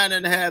 159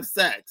 and a half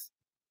sacks.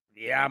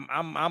 Yeah,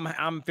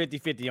 I'm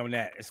 50-50 on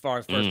that as far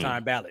as first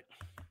time ballot.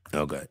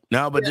 Okay.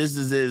 No, but this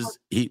is his.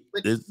 This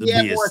would be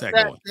his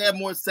second one. He had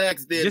more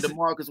sacks than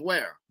DeMarcus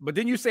Ware. But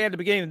didn't you say at the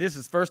beginning this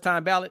is first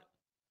time ballot?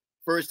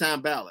 First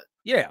time ballot.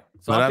 Yeah.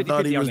 So but I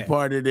thought he was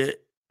part of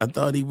it. I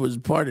thought he was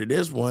part of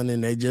this one,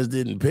 and they just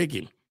didn't pick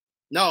him.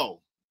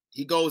 No,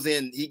 he goes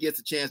in. He gets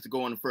a chance to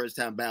go on the first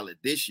time ballot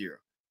this year.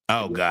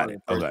 Oh, got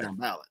it. Okay.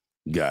 Ballot.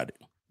 Got it.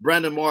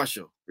 Brandon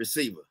Marshall,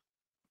 receiver.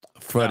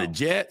 For the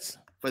Jets?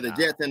 For the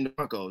Jets and the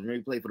Broncos.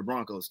 Maybe play for the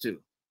Broncos too.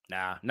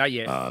 Nah, not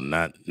yet.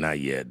 Not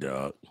yet,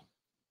 dog.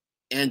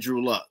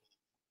 Andrew Luck.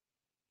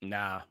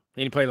 Nah,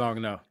 he didn't play long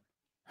enough.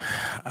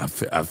 I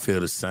feel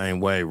the same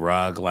way,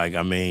 Rock. Like,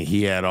 I mean,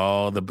 he had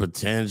all the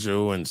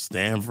potential, and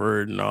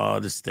Stanford and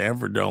all. The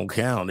Stanford don't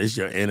count. It's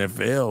your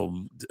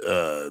NFL.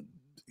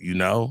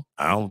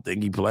 I don't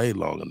think he played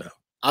long enough.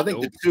 I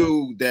think the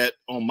two that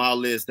on my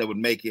list that would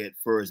make it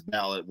first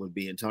ballot would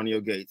be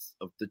Antonio Gates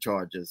of the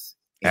Chargers.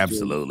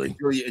 Absolutely.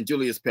 And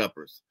Julius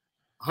Peppers.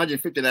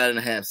 159 and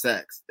a half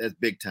sacks. That's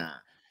big time.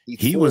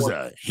 He was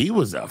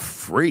a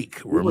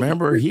freak.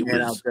 Remember, he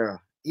was out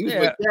there. He was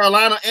with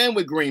Carolina and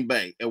with Green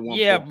Bay at one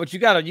point. But you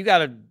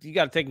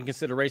gotta take in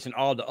consideration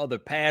all the other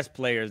past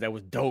players that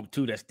was dope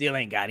too that still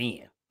ain't got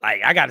in.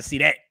 Like, I gotta see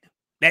that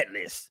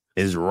list.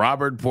 Is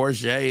Robert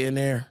Porsche in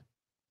there?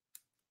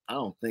 I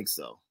don't think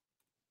so.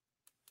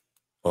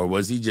 Or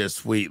was he just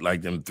sweet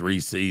like them 3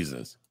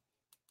 seasons?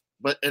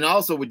 And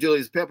also with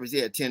Julius Peppers, he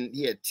had 10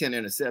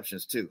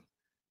 interceptions too.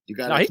 He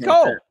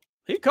cold.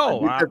 He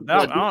cold. I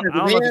don't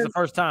know if it's the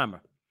first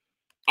timer.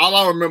 All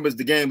I remember is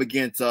the game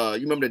against you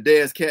remember the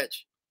Dez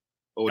catch?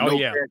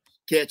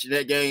 Catch in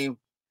that game.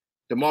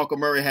 DeMarco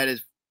Murray had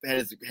his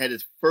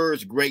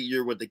first great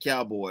year with the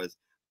Cowboys.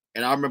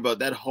 And I remember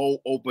that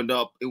hole opened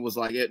up. It was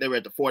like they were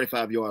at the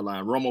 45-yard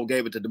line. Romo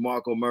gave it to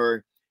DeMarco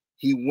Murray.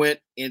 He went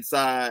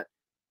inside.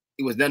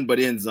 It was nothing but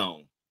end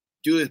zone.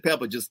 Julius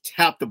Peppers just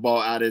tapped the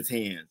ball out of his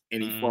hands,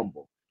 and he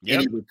fumbled.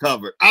 And he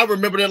recovered. I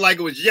remember that like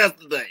it was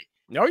yesterday.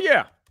 Oh,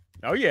 yeah.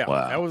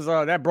 Wow. That was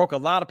that broke a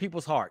lot of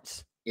people's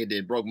hearts. It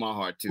did. Broke my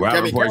heart, too.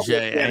 Robert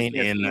Porsche ain't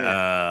in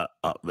the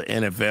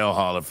NFL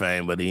Hall of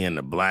Fame, but he in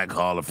the Black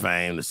Hall of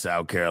Fame, the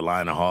South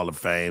Carolina Hall of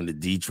Fame, the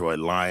Detroit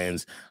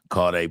Lions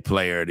called a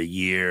Player of the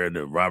Year,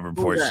 the Robert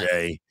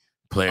Porsche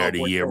Player of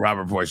the Year.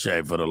 Robert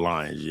Porsche for the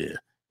Lions, yeah.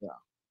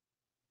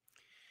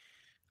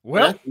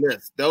 Well,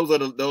 those are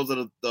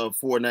the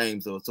 4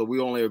 names, though. So we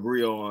only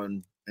agree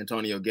on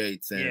Antonio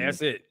Gates. And,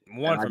 that's it.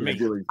 One for me.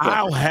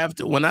 I'll have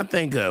to, when I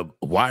think of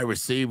wide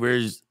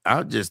receivers,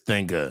 I'll just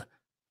think of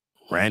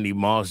Randy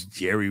Moss,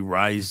 Jerry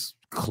Rice,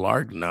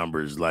 Clark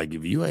numbers. Like,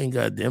 if you ain't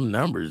got them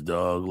numbers,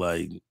 dog,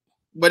 like.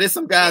 But there's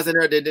some guys in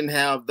there that didn't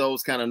have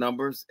those kind of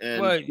numbers.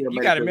 And well,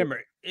 you got to remember,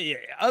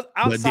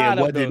 but then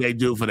what did they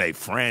do for their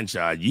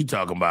franchise? You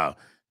talking about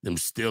them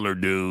Steeler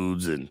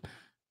dudes and.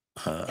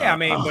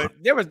 But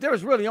there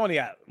was really only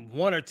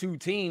 1 or 2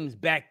 teams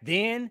back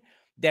then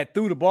that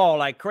threw the ball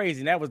like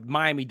crazy. And that was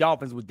Miami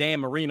Dolphins with Dan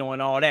Marino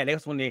and all that.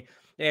 That's when they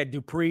had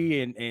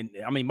Dupree and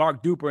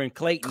Mark Duper and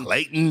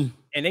Clayton.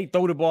 And they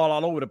throw the ball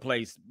all over the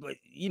place. But,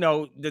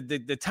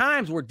 the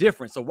times were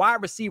different. So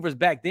wide receivers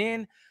back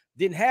then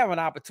didn't have an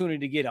opportunity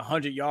to get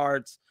 100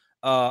 yards.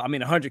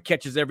 100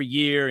 catches every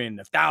year and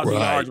 1,000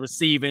 yards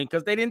receiving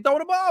because they didn't throw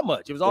the ball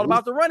much. It was all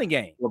about the running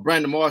game. Well,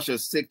 Brandon Marshall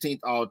is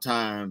 16th all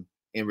time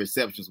in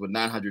receptions with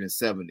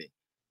 970.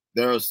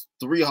 There's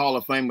 3 Hall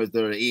of Famers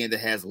that are in that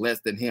has less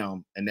than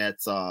him, and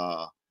that's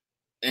Andre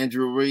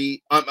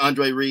Reed,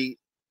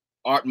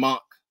 Art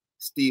Monk,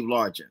 Steve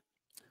Largent.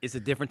 It's a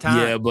different time.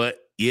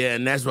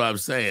 And that's what I'm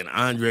saying.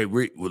 Andre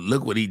Reed,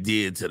 look what he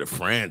did to the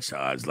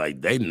franchise.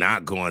 Like, they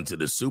not going to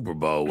the Super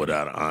Bowl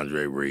without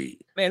Andre Reed.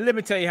 Man, let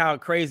me tell you how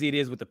crazy it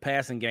is with the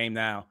passing game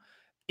now.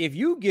 If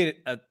you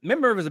get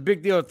remember it was a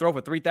big deal to throw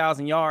for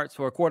 3,000 yards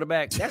for a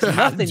quarterback. That's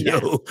nothing.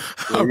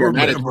 I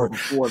remember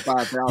 4,000 or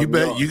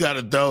 5,000. You got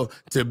to throw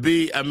to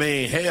be.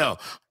 Hell,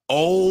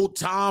 old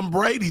Tom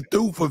Brady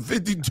threw for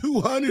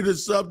 5,200 or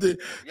something.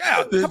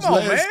 Yeah, come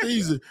on, man.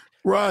 Season,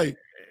 right?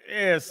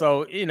 Yeah,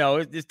 so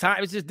it's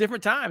time. It's just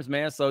different times,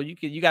 man. So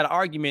you got an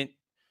argument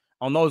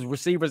on those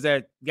receivers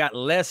that got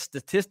less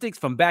statistics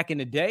from back in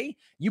the day.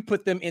 You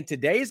put them in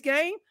today's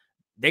game,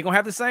 they're gonna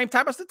have the same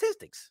type of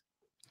statistics.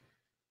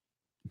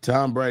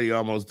 Tom Brady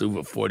almost threw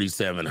for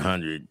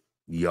 4,700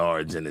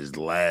 yards in his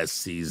last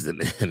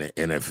season in the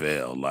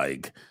NFL.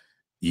 Like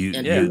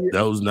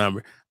those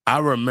numbers. I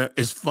remember.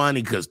 It's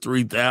funny because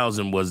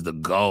 3,000 was the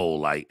goal.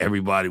 Like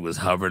everybody was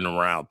hovering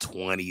around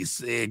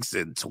 26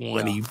 and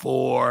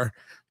 24.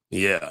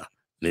 Yeah.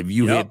 And if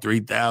you hit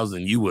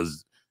 3,000, you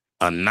was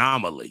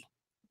anomaly.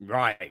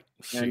 Right.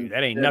 Shoot,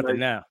 that ain't nothing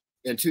now.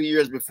 And 2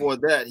 years before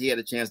that, he had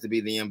a chance to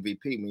be the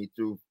MVP when he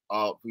threw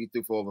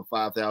for over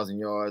 5,000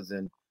 yards.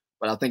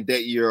 But I think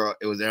that year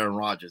it was Aaron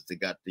Rodgers that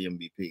got the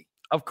MVP.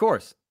 Of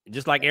course.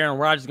 Just like Aaron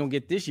Rodgers is going to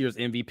get this year's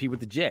MVP with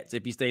the Jets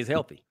if he stays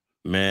healthy.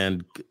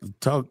 Man,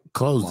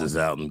 close this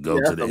out and go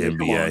to the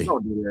NBA.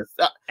 Don't do this.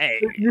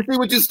 Hey. You see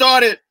what you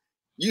started?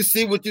 You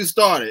see what you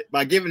started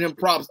by giving him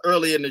props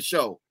early in the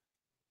show.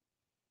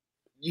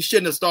 You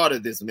shouldn't have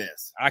started this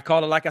mess. I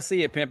call it like I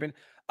see it, pimping.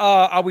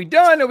 Are we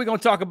done or are we going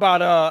to talk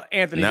about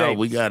Anthony Davis? No,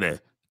 we got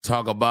to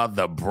talk about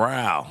the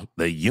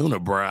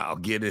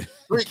unibrow. Get it.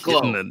 Street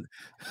clothes.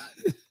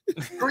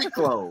 Street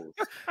clothes.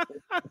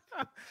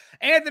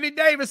 Anthony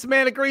Davis,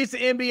 man, agrees to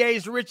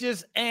NBA's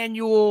richest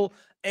annual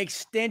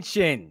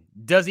extension.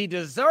 Does he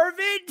deserve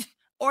it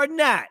or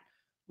not?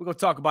 We're going to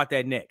talk about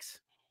that next.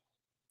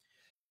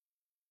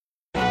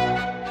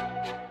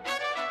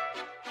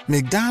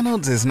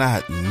 McDonald's is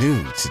not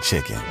new to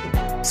chicken.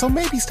 So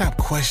maybe stop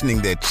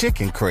questioning their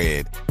chicken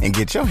cred and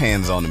get your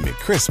hands on the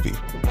McCrispy.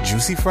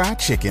 Juicy fried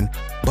chicken,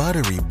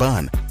 buttery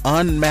bun,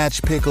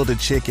 unmatched pickle to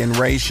chicken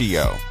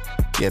ratio.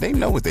 Yeah, they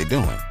know what they're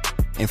doing.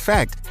 In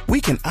fact,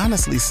 we can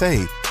honestly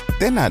say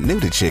they're not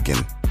new to chicken.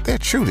 They're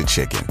true to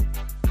chicken.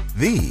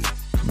 The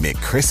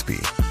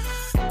McCrispy.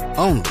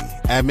 Only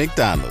at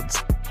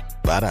McDonald's.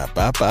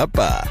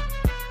 Ba-da-ba-ba-ba.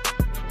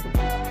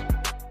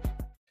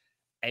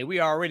 Hey,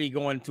 we already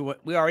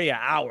an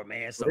hour,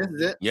 man. So this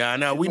is it. Yeah, I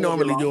know. We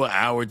normally do an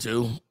hour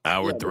 2,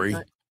 hour 3.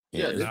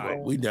 Yeah,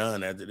 we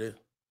done after this.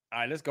 All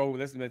right, let's go.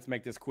 Let's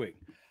make this quick.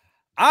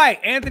 All right,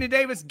 Anthony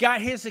Davis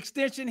got his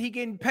extension. He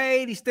getting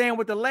paid. He's staying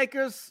with the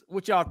Lakers.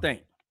 What y'all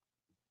think?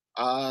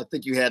 I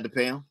think you had to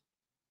pay him.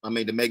 To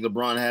make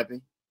LeBron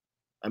happy.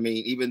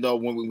 Even though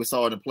when we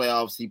saw in the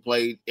playoffs, he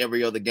played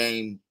every other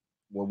game.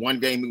 Well, one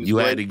game he was. You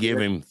had to give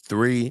him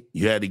 3.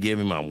 You had to give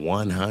him a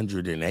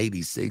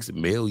 $186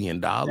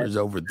 million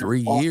over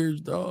 3 years,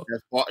 dog.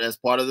 That's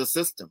part of the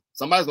system.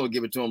 Somebody's gonna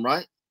give it to him,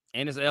 right?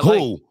 And it's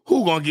LA.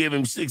 Who gonna give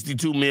him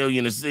 $62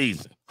 million a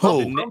season?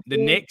 Who? The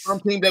Knicks. Some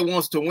team that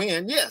wants to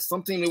win. Yes,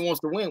 some team that wants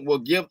to win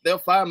they'll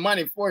find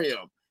money for him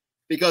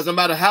because no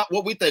matter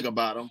what we think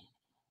about him,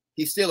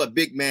 he's still a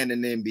big man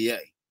in the NBA,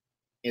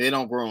 and they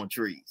don't grow on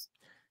trees.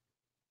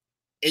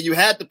 And you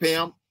had to pay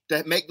him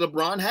to make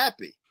LeBron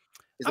happy.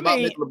 It's about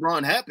making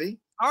LeBron happy.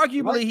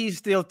 Arguably, he's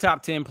still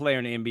top 10 player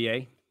in the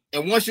NBA.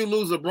 And once you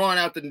lose LeBron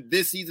after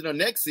this season or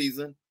next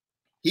season,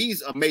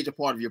 he's a major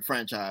part of your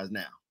franchise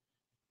now.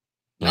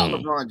 Not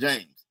LeBron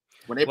James.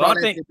 When they brought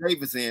Anthony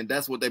Davis in,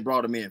 that's what they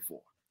brought him in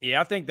for.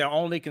 Yeah, I think the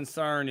only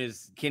concern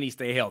is can he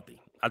stay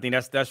healthy? I think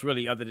that's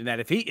really other than that.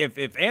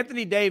 If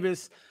Anthony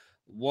Davis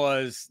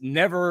was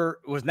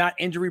not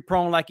injury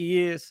prone like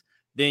he is,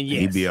 then yes,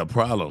 he'd be a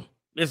problem.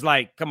 It's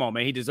like, come on,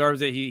 man, he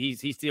deserves it.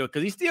 He's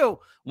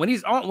still when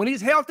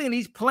he's healthy and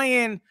he's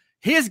playing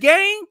his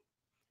game,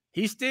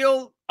 he's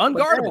still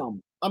unguardable.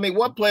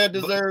 What player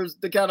deserves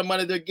the kind of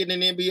money they're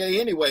getting in the NBA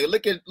anyway?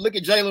 Look at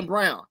Jaylen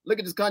Brown. Look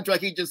at this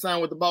contract he just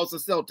signed with the Boston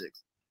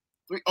Celtics.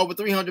 Over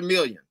 $300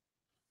 million.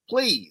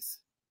 Please.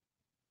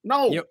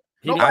 No. Yep.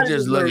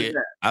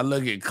 I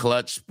look at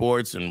Clutch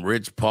Sports and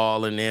Rich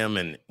Paul and them,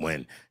 and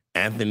when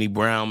Anthony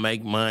Brown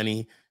make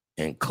money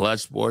and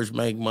Clutch Sports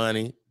make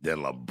money, then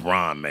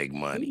LeBron make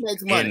money. He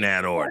makes money. In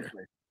that order.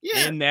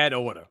 Yeah. In that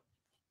order.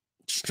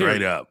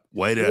 Straight up.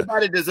 Wait up.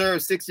 Everybody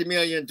deserves $60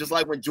 million, just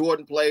like when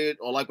Jordan played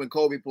or like when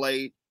Kobe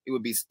played. it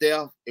would be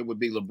Steph, it would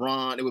be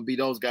LeBron, it would be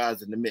those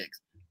guys in the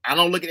mix. I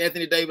don't look at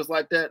Anthony Davis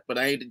like that, but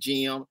I ain't the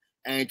GM.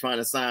 I ain't trying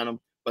to sign him.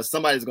 But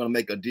somebody's going to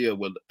make a deal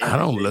with. I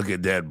don't look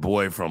at that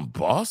boy from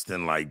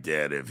Boston like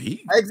that. If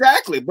he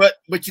exactly, but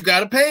you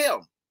got to pay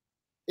him.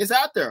 It's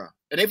out there,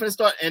 and they finna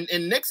start. And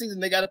next season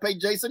they got to pay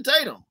Jason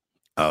Tatum.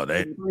 Oh,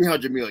 they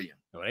 $300 million.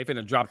 Oh, they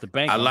finna drop the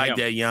bank. I like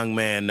that young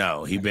man.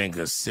 No, he been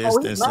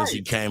consistent since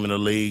he came in the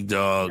league,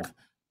 dog. Yeah.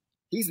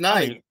 He's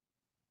nice.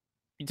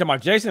 You talking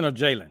about Jason or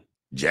Jalen?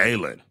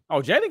 Jalen.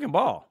 Oh, Jalen can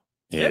ball.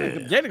 Yeah.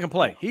 Jalen can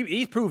play.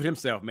 He's proved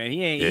himself, man.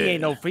 He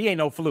ain't no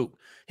fluke.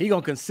 He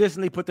gonna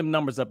consistently put them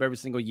numbers up every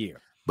single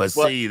year. But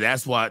see,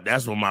 that's what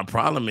my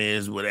problem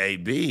is with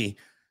AB,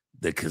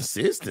 the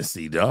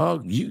consistency,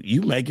 dog.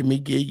 You making me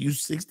give you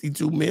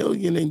 $62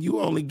 million and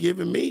you only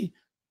giving me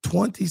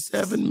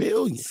 $27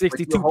 million.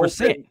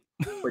 62%.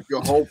 But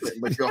you're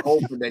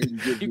hoping that he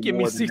gives you give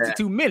me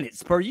 62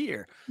 minutes per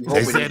year.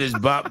 They said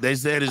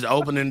his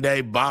opening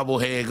day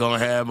bobblehead gonna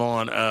have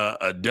on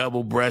a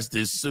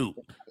double-breasted suit.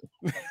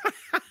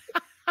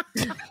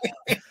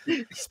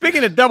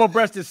 Speaking of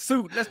double-breasted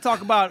suit, let's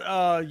talk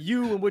about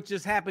you and what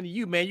just happened to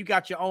you, man. You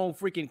got your own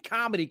freaking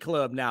comedy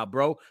club now,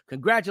 bro.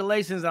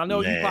 Congratulations. I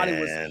know you probably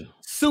was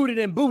suited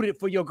and booted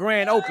for your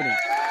grand opening.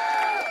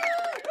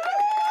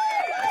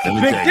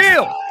 Big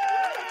deal.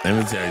 Let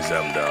me tell you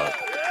something, dog.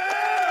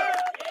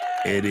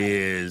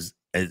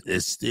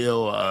 It's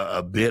still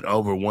a bit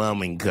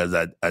overwhelming because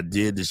I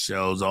did the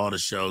shows. All the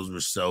shows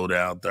were sold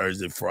out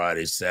Thursday,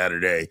 Friday,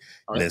 Saturday.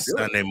 And then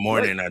Sunday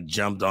morning, I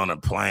jumped on a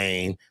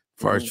plane,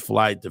 first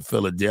flight to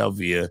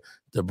Philadelphia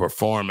to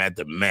perform at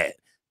the Met.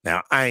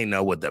 Now, I ain't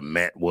know what the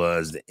Met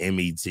was, the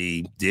MET,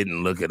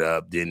 didn't look it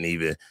up,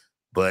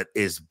 but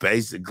it's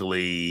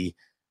basically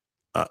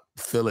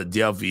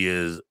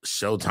Philadelphia's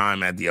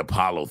Showtime at the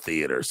Apollo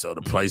Theater. So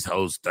the place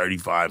hosts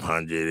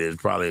 3,500. There's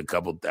probably a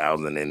couple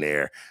thousand in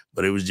there,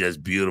 but it was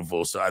just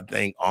beautiful. So I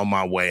think on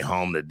my way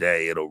home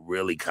today, it'll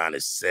really kind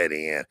of set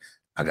in.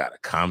 I got a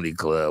comedy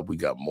club. We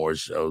got more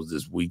shows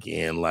this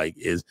weekend. Like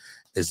it's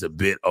a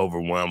bit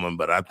overwhelming,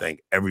 but I think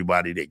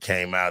everybody that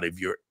came out, if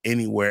you're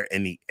anywhere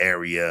in the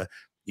area,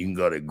 you can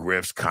go to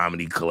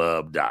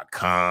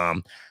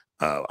griffscomedyclub.com.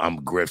 I'm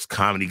Griff's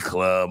Comedy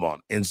Club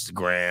on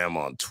Instagram,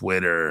 on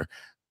Twitter,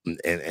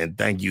 and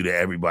thank you to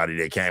everybody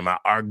that came out.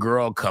 Our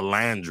girl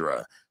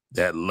Calandra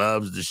that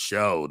loves the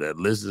show, that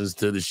listens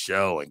to the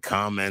show and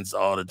comments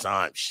all the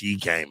time, she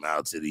came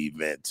out to the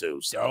event too.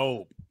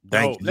 So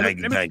thank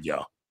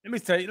y'all. Let me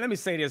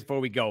say this before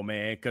we go,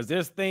 man, because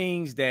there's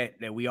things that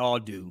we all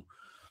do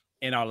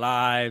in our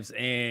lives,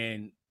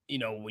 and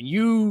when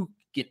you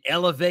can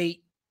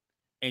elevate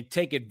and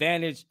take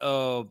advantage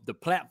of the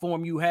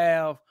platform you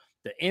have,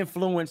 the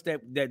influence that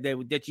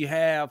you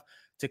have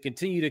to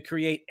continue to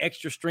create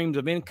extra streams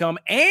of income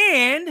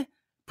and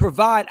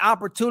provide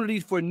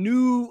opportunities for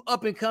new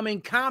up-and-coming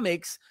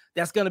comics,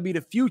 that's going to be the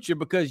future,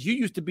 because you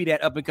used to be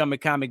that up-and-coming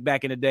comic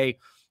back in the day.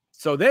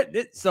 So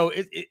it's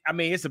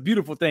a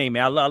beautiful thing,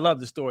 man. I love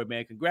the story,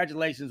 man.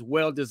 Congratulations,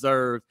 well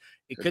deserved.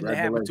 It couldn't have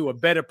happened to a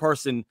better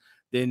person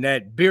than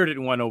that bearded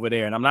one over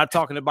there. And I'm not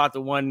talking about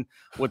the one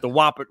with the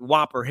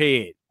whopper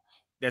head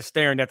that's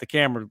staring at the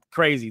camera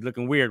crazy,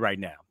 looking weird right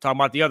now. I'm talking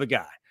about the other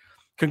guy.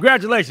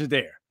 Congratulations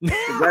there.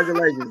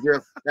 Congratulations,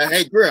 Griff. Now,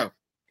 hey, Griff.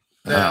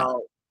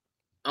 Now,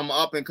 I'm an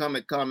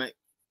up-and-coming comic.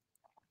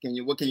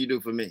 What can you do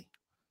for me?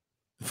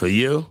 For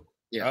you?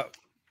 Yeah.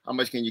 How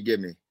much can you give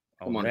me?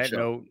 Come on that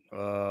note,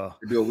 to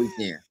do a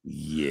weekend.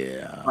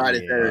 Yeah.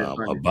 Friday, Saturday,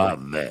 Sunday.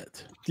 About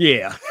that.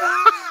 Yeah.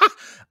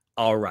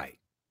 All right.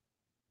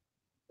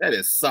 That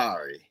is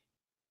sorry.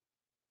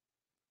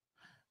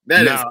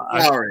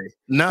 Sorry.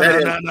 No.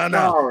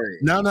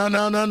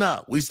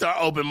 We start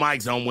open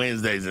mics on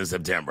Wednesdays in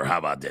September. How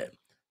about that?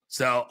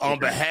 So on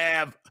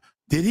behalf,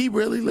 did he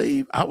really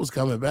leave? I was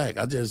coming back.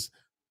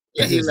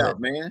 He left,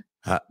 man.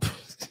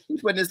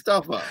 He's putting his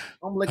stuff up.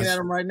 I'm looking at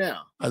him right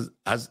now.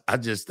 I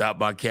just stopped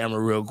my camera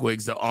real quick.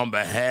 So on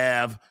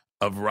behalf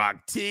of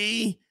Rock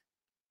T,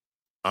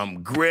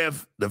 I'm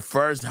Griff, the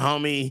first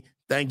homie.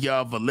 Thank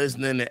y'all for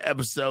listening to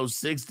episode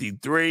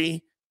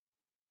 63.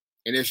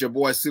 And it's your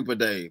boy Super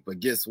Dave.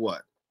 But guess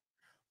what?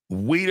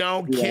 We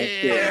don't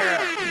care.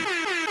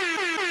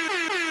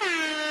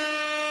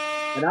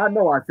 And I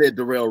know I said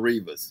Darrell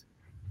Revis.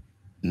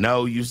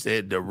 No, you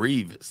said the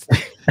Revis.